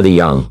only for the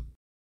young.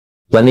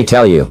 Let me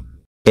tell you,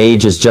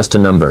 age is just a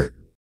number.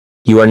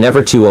 You are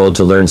never too old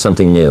to learn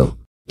something new.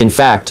 In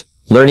fact,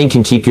 learning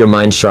can keep your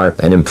mind sharp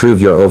and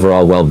improve your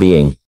overall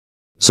well-being.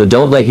 So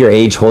don't let your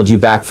age hold you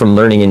back from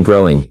learning and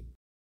growing.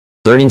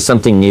 Learning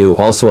something new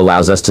also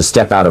allows us to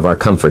step out of our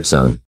comfort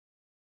zone.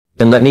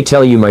 And let me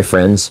tell you, my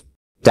friends,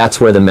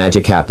 that's where the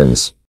magic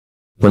happens.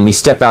 When we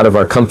step out of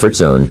our comfort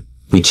zone,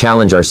 we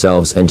challenge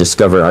ourselves and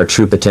discover our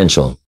true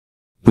potential.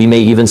 We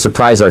may even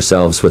surprise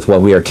ourselves with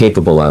what we are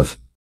capable of.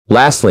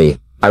 Lastly,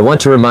 I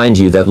want to remind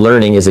you that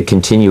learning is a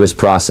continuous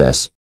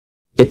process.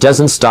 It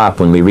doesn't stop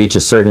when we reach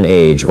a certain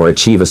age or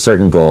achieve a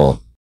certain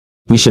goal.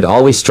 We should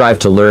always strive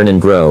to learn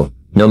and grow,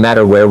 no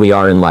matter where we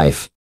are in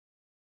life.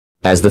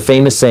 As the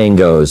famous saying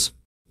goes,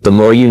 the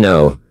more you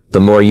know, the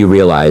more you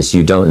realize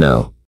you don't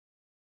know.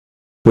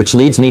 Which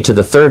leads me to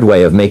the third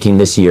way of making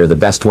this year the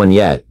best one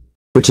yet,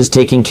 which is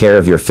taking care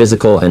of your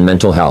physical and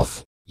mental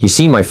health. You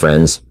see, my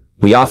friends,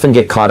 we often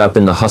get caught up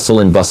in the hustle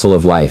and bustle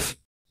of life.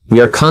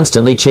 We are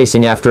constantly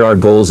chasing after our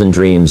goals and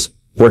dreams,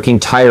 working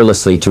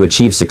tirelessly to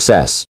achieve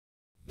success.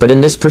 But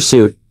in this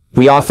pursuit,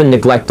 we often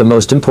neglect the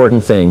most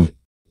important thing.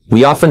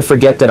 We often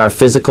forget that our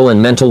physical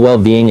and mental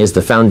well-being is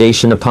the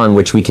foundation upon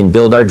which we can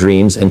build our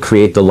dreams and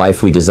create the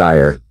life we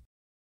desire.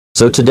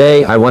 So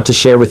today I want to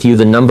share with you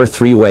the number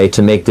 3 way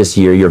to make this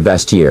year your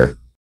best year.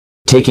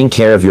 Taking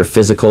care of your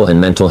physical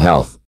and mental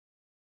health.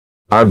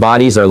 Our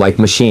bodies are like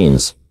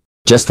machines.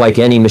 Just like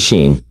any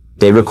machine,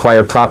 they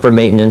require proper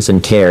maintenance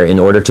and care in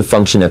order to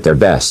function at their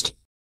best.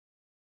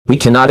 We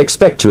cannot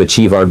expect to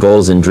achieve our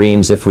goals and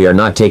dreams if we are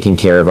not taking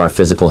care of our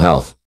physical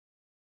health.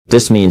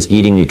 This means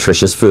eating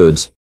nutritious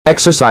foods,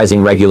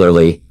 exercising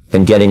regularly,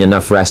 and getting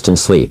enough rest and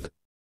sleep.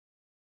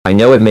 I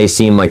know it may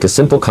seem like a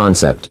simple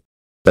concept,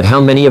 but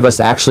how many of us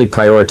actually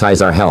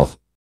prioritize our health?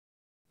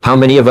 How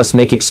many of us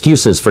make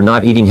excuses for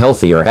not eating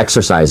healthy or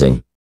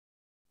exercising?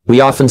 We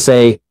often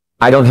say,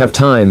 I don't have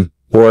time,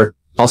 or,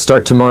 I'll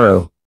start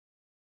tomorrow.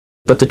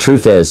 But the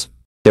truth is,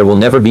 there will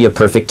never be a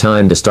perfect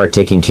time to start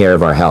taking care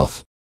of our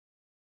health.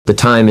 The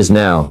time is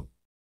now.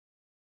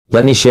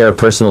 Let me share a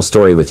personal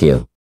story with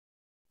you.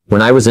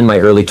 When I was in my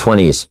early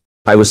 20s,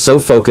 I was so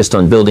focused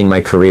on building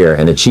my career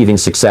and achieving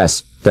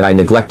success that I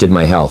neglected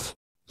my health.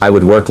 I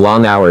would work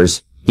long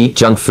hours, eat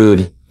junk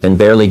food, and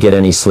barely get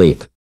any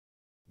sleep.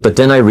 But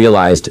then I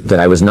realized that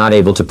I was not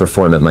able to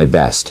perform at my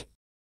best.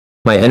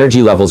 My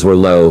energy levels were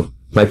low,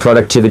 my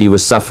productivity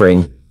was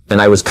suffering,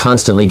 and I was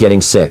constantly getting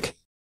sick.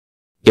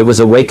 It was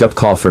a wake-up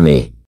call for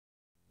me.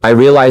 I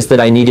realized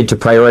that I needed to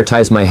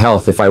prioritize my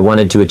health if I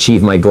wanted to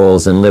achieve my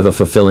goals and live a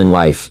fulfilling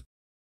life.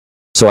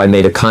 So I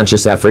made a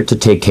conscious effort to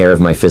take care of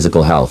my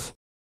physical health.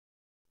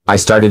 I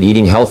started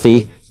eating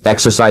healthy,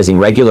 exercising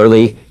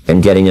regularly,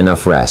 and getting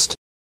enough rest.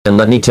 And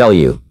let me tell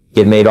you,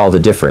 it made all the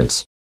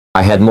difference.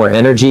 I had more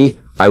energy,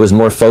 I was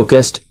more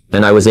focused,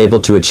 and I was able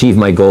to achieve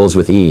my goals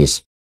with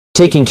ease.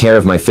 Taking care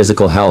of my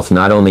physical health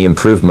not only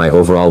improved my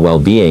overall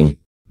well-being,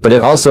 but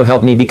it also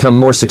helped me become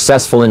more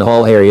successful in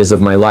all areas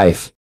of my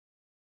life.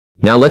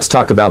 Now let's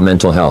talk about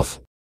mental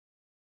health.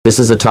 This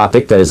is a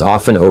topic that is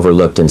often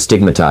overlooked and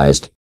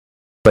stigmatized,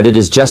 but it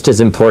is just as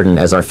important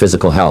as our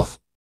physical health.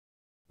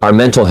 Our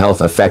mental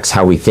health affects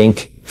how we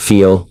think,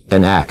 feel,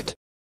 and act.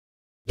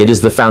 It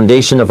is the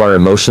foundation of our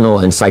emotional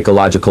and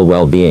psychological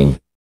well-being.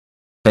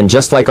 And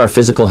just like our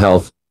physical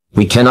health,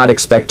 we cannot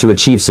expect to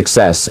achieve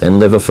success and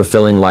live a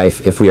fulfilling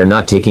life if we are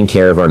not taking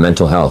care of our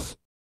mental health.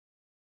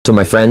 So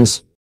my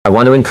friends, I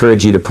want to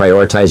encourage you to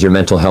prioritize your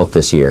mental health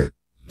this year.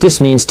 This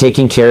means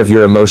taking care of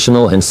your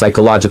emotional and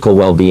psychological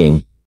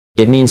well-being.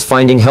 It means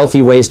finding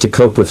healthy ways to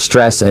cope with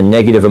stress and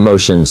negative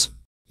emotions.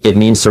 It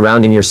means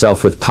surrounding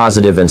yourself with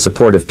positive and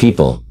supportive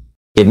people.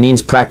 It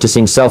means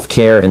practicing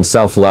self-care and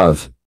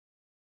self-love.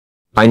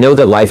 I know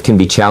that life can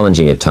be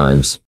challenging at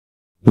times.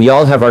 We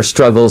all have our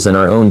struggles and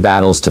our own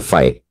battles to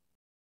fight.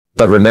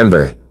 But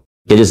remember,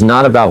 it is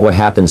not about what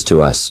happens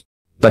to us,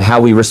 but how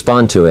we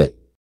respond to it.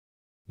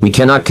 We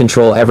cannot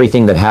control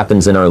everything that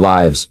happens in our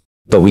lives,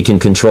 but we can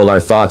control our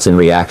thoughts and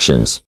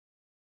reactions.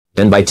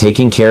 And by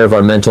taking care of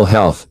our mental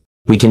health,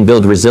 we can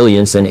build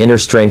resilience and inner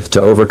strength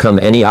to overcome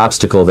any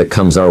obstacle that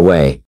comes our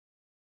way.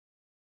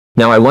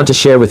 Now I want to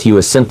share with you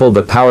a simple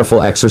but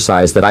powerful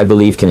exercise that I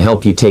believe can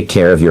help you take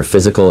care of your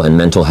physical and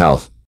mental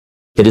health.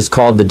 It is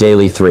called the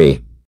Daily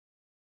 3.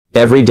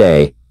 Every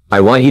day,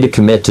 I want you to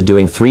commit to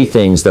doing 3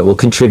 things that will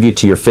contribute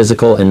to your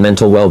physical and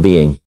mental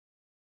well-being.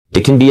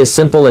 It can be as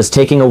simple as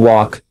taking a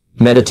walk,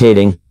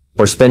 meditating,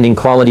 or spending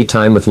quality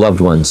time with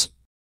loved ones.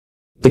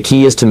 The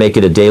key is to make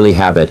it a daily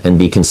habit and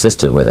be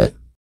consistent with it.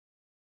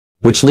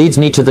 Which leads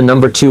me to the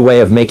number 2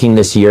 way of making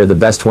this year the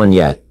best one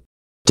yet.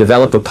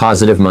 Develop a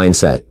positive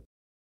mindset.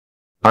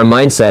 Our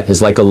mindset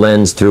is like a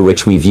lens through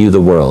which we view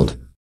the world.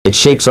 It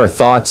shapes our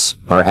thoughts,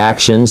 our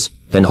actions,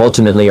 and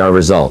ultimately our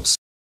results.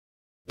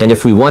 And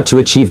if we want to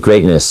achieve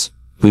greatness,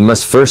 we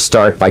must first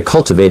start by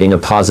cultivating a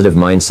positive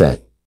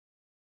mindset.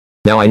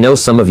 Now I know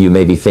some of you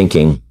may be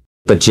thinking,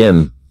 but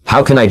Jim,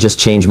 how can I just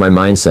change my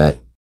mindset?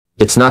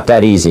 It's not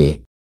that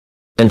easy.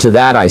 And to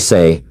that I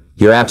say,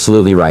 you're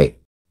absolutely right.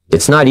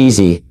 It's not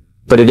easy,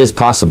 but it is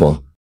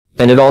possible.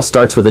 And it all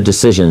starts with a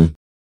decision.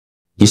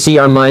 You see,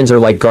 our minds are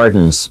like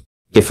gardens.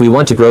 If we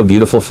want to grow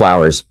beautiful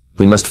flowers,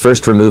 we must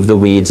first remove the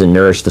weeds and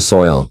nourish the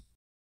soil.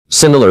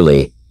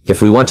 Similarly,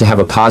 if we want to have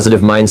a positive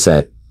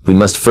mindset, we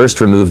must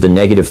first remove the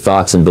negative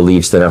thoughts and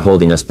beliefs that are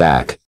holding us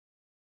back.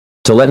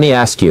 So let me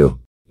ask you,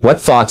 what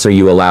thoughts are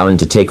you allowing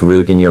to take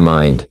root in your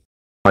mind?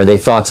 Are they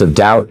thoughts of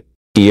doubt,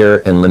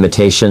 fear, and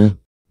limitation?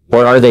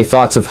 Or are they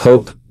thoughts of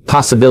hope,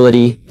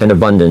 possibility, and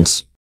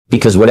abundance?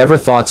 Because whatever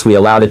thoughts we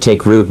allow to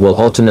take root will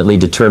ultimately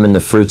determine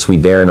the fruits we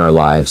bear in our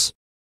lives.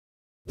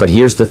 But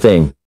here's the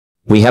thing.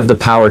 We have the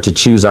power to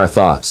choose our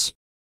thoughts.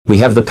 We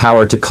have the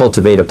power to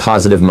cultivate a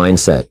positive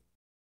mindset.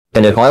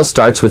 And it all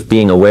starts with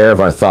being aware of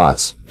our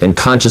thoughts, and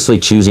consciously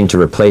choosing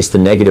to replace the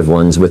negative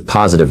ones with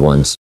positive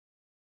ones.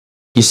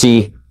 You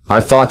see,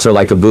 our thoughts are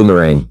like a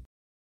boomerang.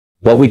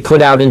 What we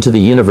put out into the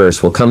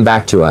universe will come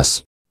back to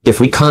us. If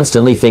we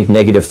constantly think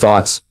negative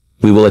thoughts,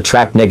 we will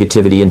attract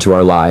negativity into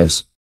our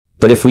lives.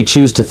 But if we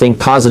choose to think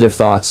positive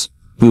thoughts,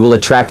 we will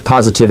attract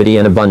positivity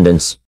and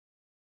abundance.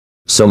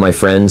 So my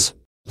friends,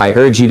 I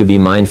urge you to be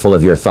mindful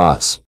of your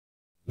thoughts.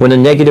 When a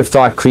negative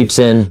thought creeps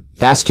in,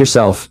 ask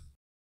yourself,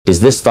 is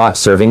this thought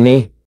serving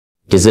me?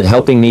 Is it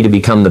helping me to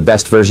become the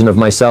best version of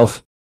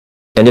myself?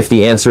 And if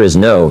the answer is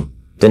no,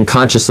 then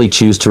consciously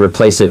choose to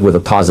replace it with a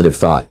positive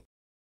thought.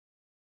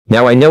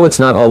 Now I know it's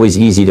not always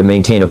easy to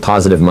maintain a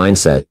positive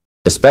mindset,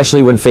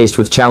 especially when faced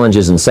with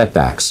challenges and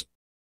setbacks.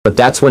 But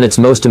that's when it's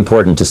most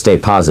important to stay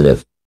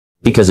positive.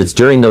 Because it's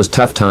during those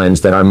tough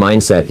times that our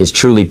mindset is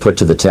truly put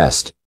to the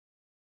test.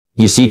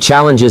 You see,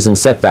 challenges and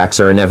setbacks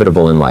are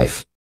inevitable in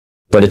life.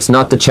 But it's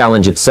not the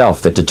challenge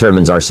itself that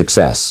determines our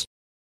success.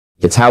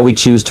 It's how we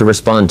choose to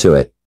respond to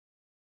it.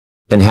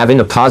 And having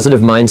a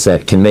positive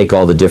mindset can make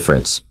all the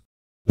difference.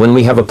 When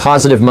we have a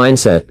positive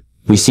mindset,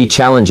 we see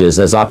challenges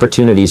as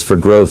opportunities for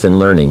growth and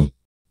learning.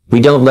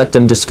 We don't let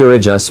them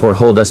discourage us or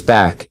hold us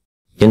back.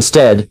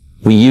 Instead,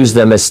 we use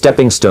them as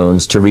stepping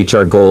stones to reach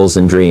our goals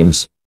and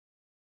dreams.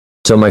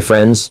 So my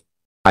friends,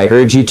 I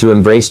urge you to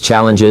embrace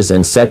challenges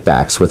and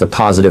setbacks with a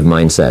positive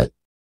mindset.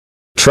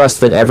 Trust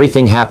that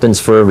everything happens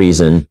for a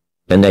reason,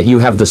 and that you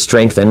have the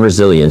strength and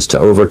resilience to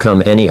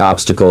overcome any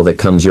obstacle that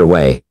comes your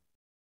way.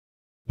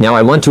 Now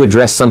I want to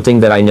address something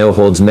that I know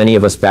holds many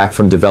of us back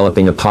from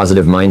developing a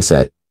positive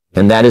mindset,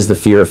 and that is the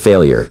fear of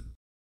failure.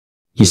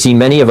 You see,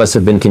 many of us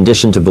have been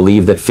conditioned to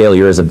believe that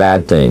failure is a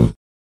bad thing.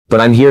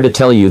 But I'm here to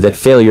tell you that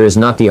failure is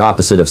not the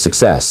opposite of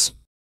success.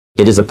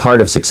 It is a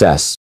part of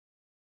success.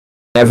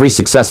 Every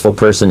successful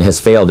person has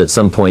failed at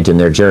some point in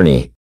their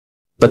journey.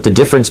 But the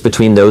difference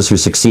between those who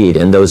succeed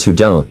and those who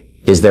don't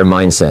is their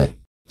mindset.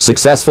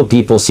 Successful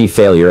people see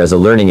failure as a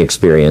learning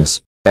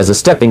experience, as a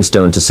stepping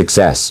stone to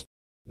success.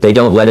 They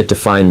don't let it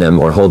define them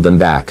or hold them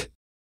back.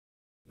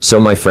 So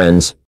my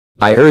friends,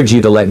 I urge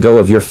you to let go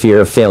of your fear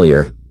of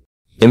failure.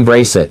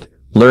 Embrace it,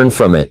 learn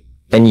from it,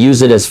 and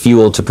use it as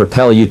fuel to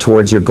propel you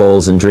towards your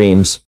goals and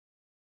dreams.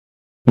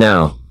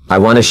 Now, I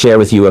want to share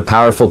with you a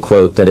powerful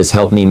quote that has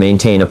helped me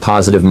maintain a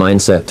positive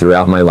mindset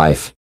throughout my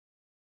life.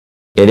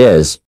 It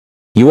is,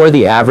 "You are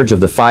the average of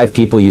the 5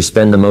 people you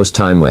spend the most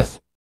time with."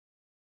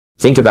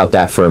 Think about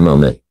that for a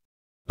moment.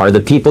 Are the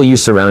people you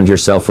surround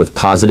yourself with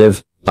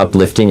positive,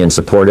 uplifting and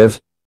supportive?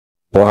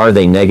 Or are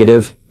they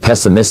negative,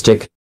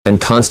 pessimistic,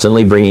 and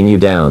constantly bringing you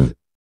down?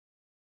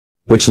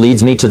 Which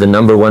leads me to the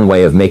number one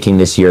way of making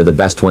this year the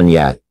best one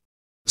yet.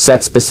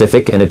 Set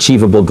specific and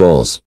achievable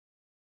goals.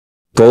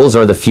 Goals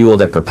are the fuel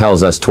that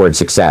propels us toward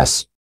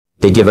success.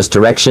 They give us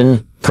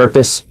direction,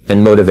 purpose,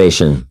 and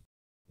motivation.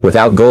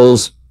 Without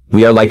goals,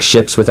 we are like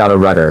ships without a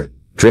rudder,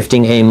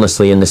 drifting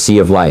aimlessly in the sea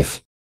of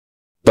life.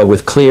 But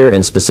with clear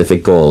and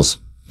specific goals,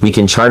 we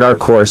can chart our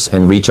course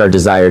and reach our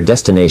desired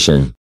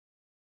destination.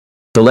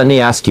 So let me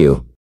ask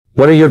you,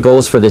 what are your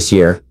goals for this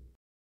year?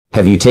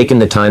 Have you taken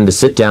the time to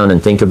sit down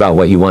and think about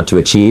what you want to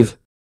achieve?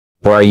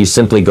 Or are you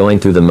simply going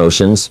through the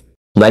motions,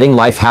 letting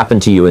life happen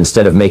to you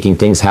instead of making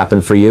things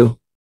happen for you?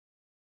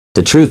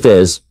 The truth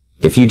is,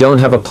 if you don't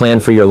have a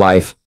plan for your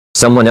life,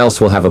 someone else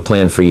will have a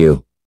plan for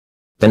you.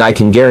 And I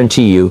can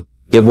guarantee you,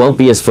 it won't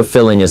be as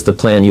fulfilling as the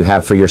plan you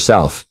have for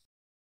yourself.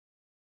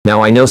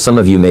 Now I know some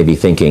of you may be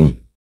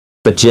thinking,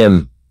 but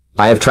Jim,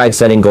 I have tried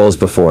setting goals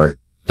before,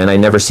 and I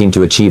never seem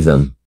to achieve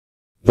them.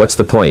 What's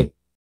the point?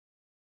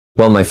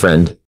 Well, my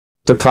friend,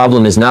 the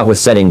problem is not with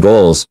setting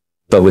goals,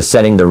 but with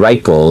setting the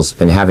right goals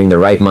and having the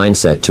right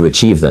mindset to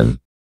achieve them.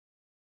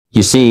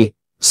 You see,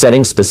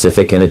 setting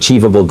specific and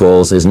achievable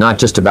goals is not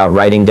just about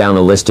writing down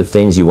a list of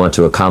things you want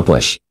to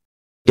accomplish.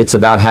 It's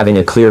about having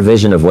a clear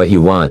vision of what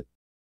you want,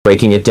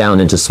 breaking it down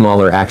into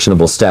smaller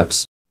actionable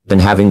steps, and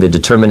having the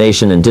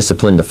determination and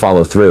discipline to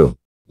follow through.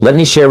 Let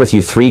me share with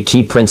you 3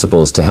 key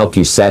principles to help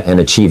you set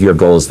and achieve your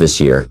goals this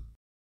year.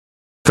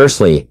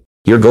 Firstly,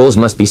 your goals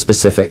must be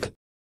specific.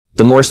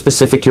 The more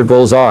specific your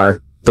goals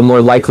are, the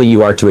more likely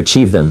you are to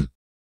achieve them.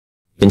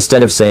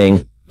 Instead of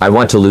saying, I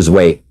want to lose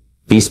weight,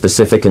 be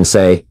specific and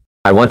say,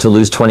 I want to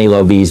lose 20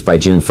 lbs by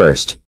June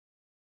 1st.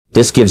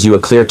 This gives you a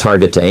clear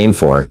target to aim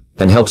for,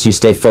 and helps you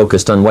stay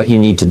focused on what you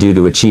need to do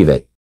to achieve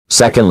it.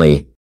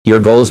 Secondly,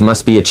 your goals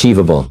must be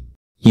achievable.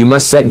 You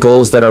must set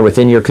goals that are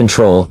within your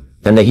control,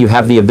 and that you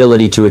have the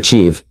ability to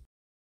achieve.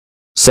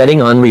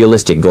 Setting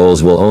unrealistic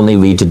goals will only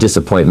lead to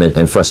disappointment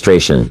and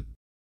frustration.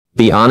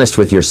 Be honest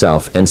with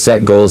yourself and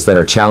set goals that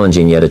are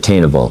challenging yet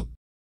attainable.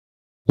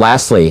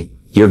 Lastly,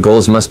 your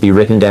goals must be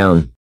written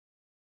down.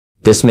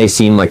 This may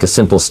seem like a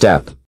simple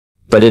step,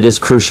 but it is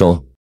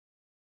crucial.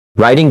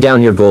 Writing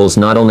down your goals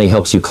not only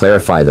helps you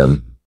clarify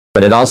them,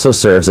 but it also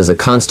serves as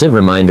a constant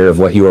reminder of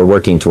what you are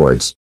working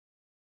towards.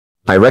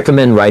 I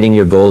recommend writing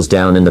your goals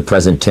down in the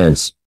present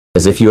tense,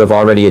 as if you have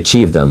already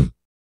achieved them.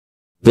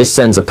 This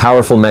sends a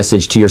powerful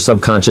message to your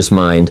subconscious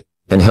mind,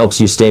 and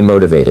helps you stay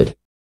motivated.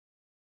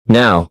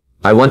 Now,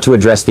 I want to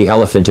address the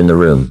elephant in the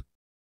room.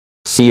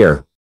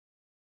 Fear.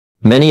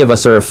 Many of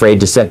us are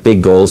afraid to set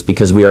big goals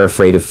because we are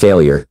afraid of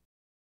failure.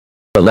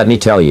 But let me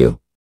tell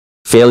you,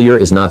 failure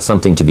is not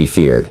something to be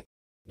feared.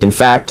 In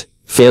fact,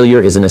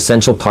 failure is an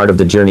essential part of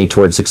the journey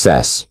toward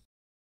success.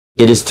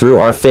 It is through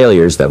our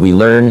failures that we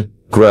learn,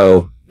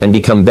 grow, and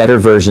become better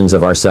versions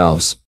of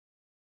ourselves.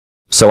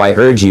 So I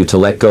urge you to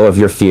let go of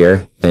your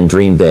fear and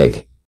dream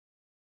big.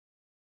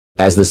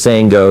 As the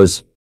saying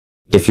goes,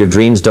 if your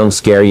dreams don't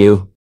scare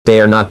you,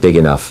 they are not big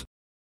enough.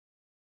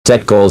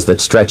 Set goals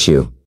that stretch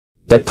you,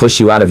 that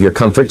push you out of your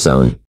comfort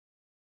zone.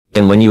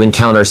 And when you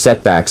encounter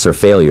setbacks or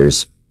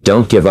failures,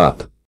 don't give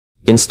up.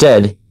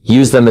 Instead,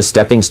 use them as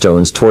stepping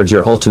stones towards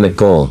your ultimate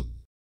goal.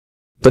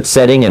 But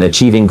setting and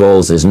achieving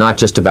goals is not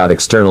just about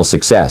external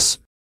success.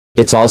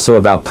 It's also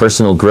about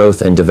personal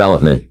growth and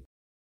development.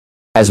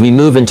 As we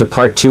move into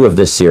part 2 of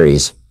this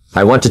series,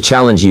 I want to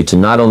challenge you to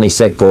not only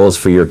set goals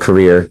for your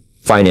career,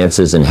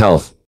 finances and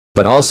health,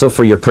 but also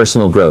for your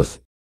personal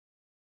growth.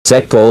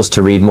 Set goals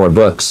to read more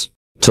books,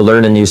 to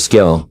learn a new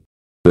skill,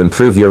 to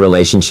improve your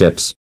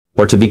relationships,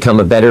 or to become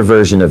a better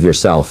version of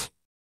yourself.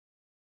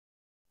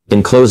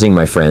 In closing,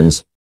 my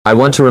friends, I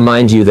want to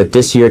remind you that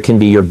this year can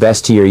be your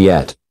best year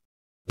yet.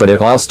 But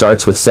it all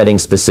starts with setting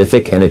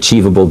specific and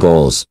achievable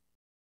goals.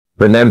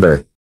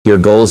 Remember, your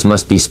goals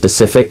must be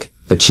specific,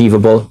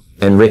 achievable,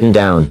 and written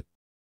down.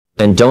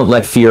 And don't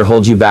let fear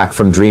hold you back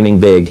from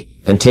dreaming big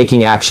and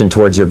taking action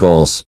towards your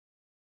goals.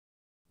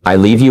 I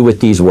leave you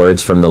with these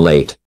words from the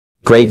late,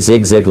 great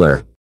Zig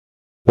Ziglar.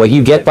 What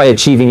you get by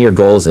achieving your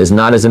goals is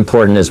not as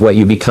important as what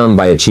you become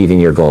by achieving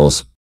your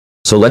goals.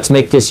 So let's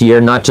make this year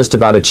not just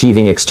about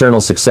achieving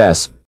external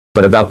success,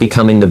 but about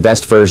becoming the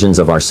best versions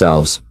of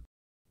ourselves.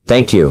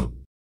 Thank you.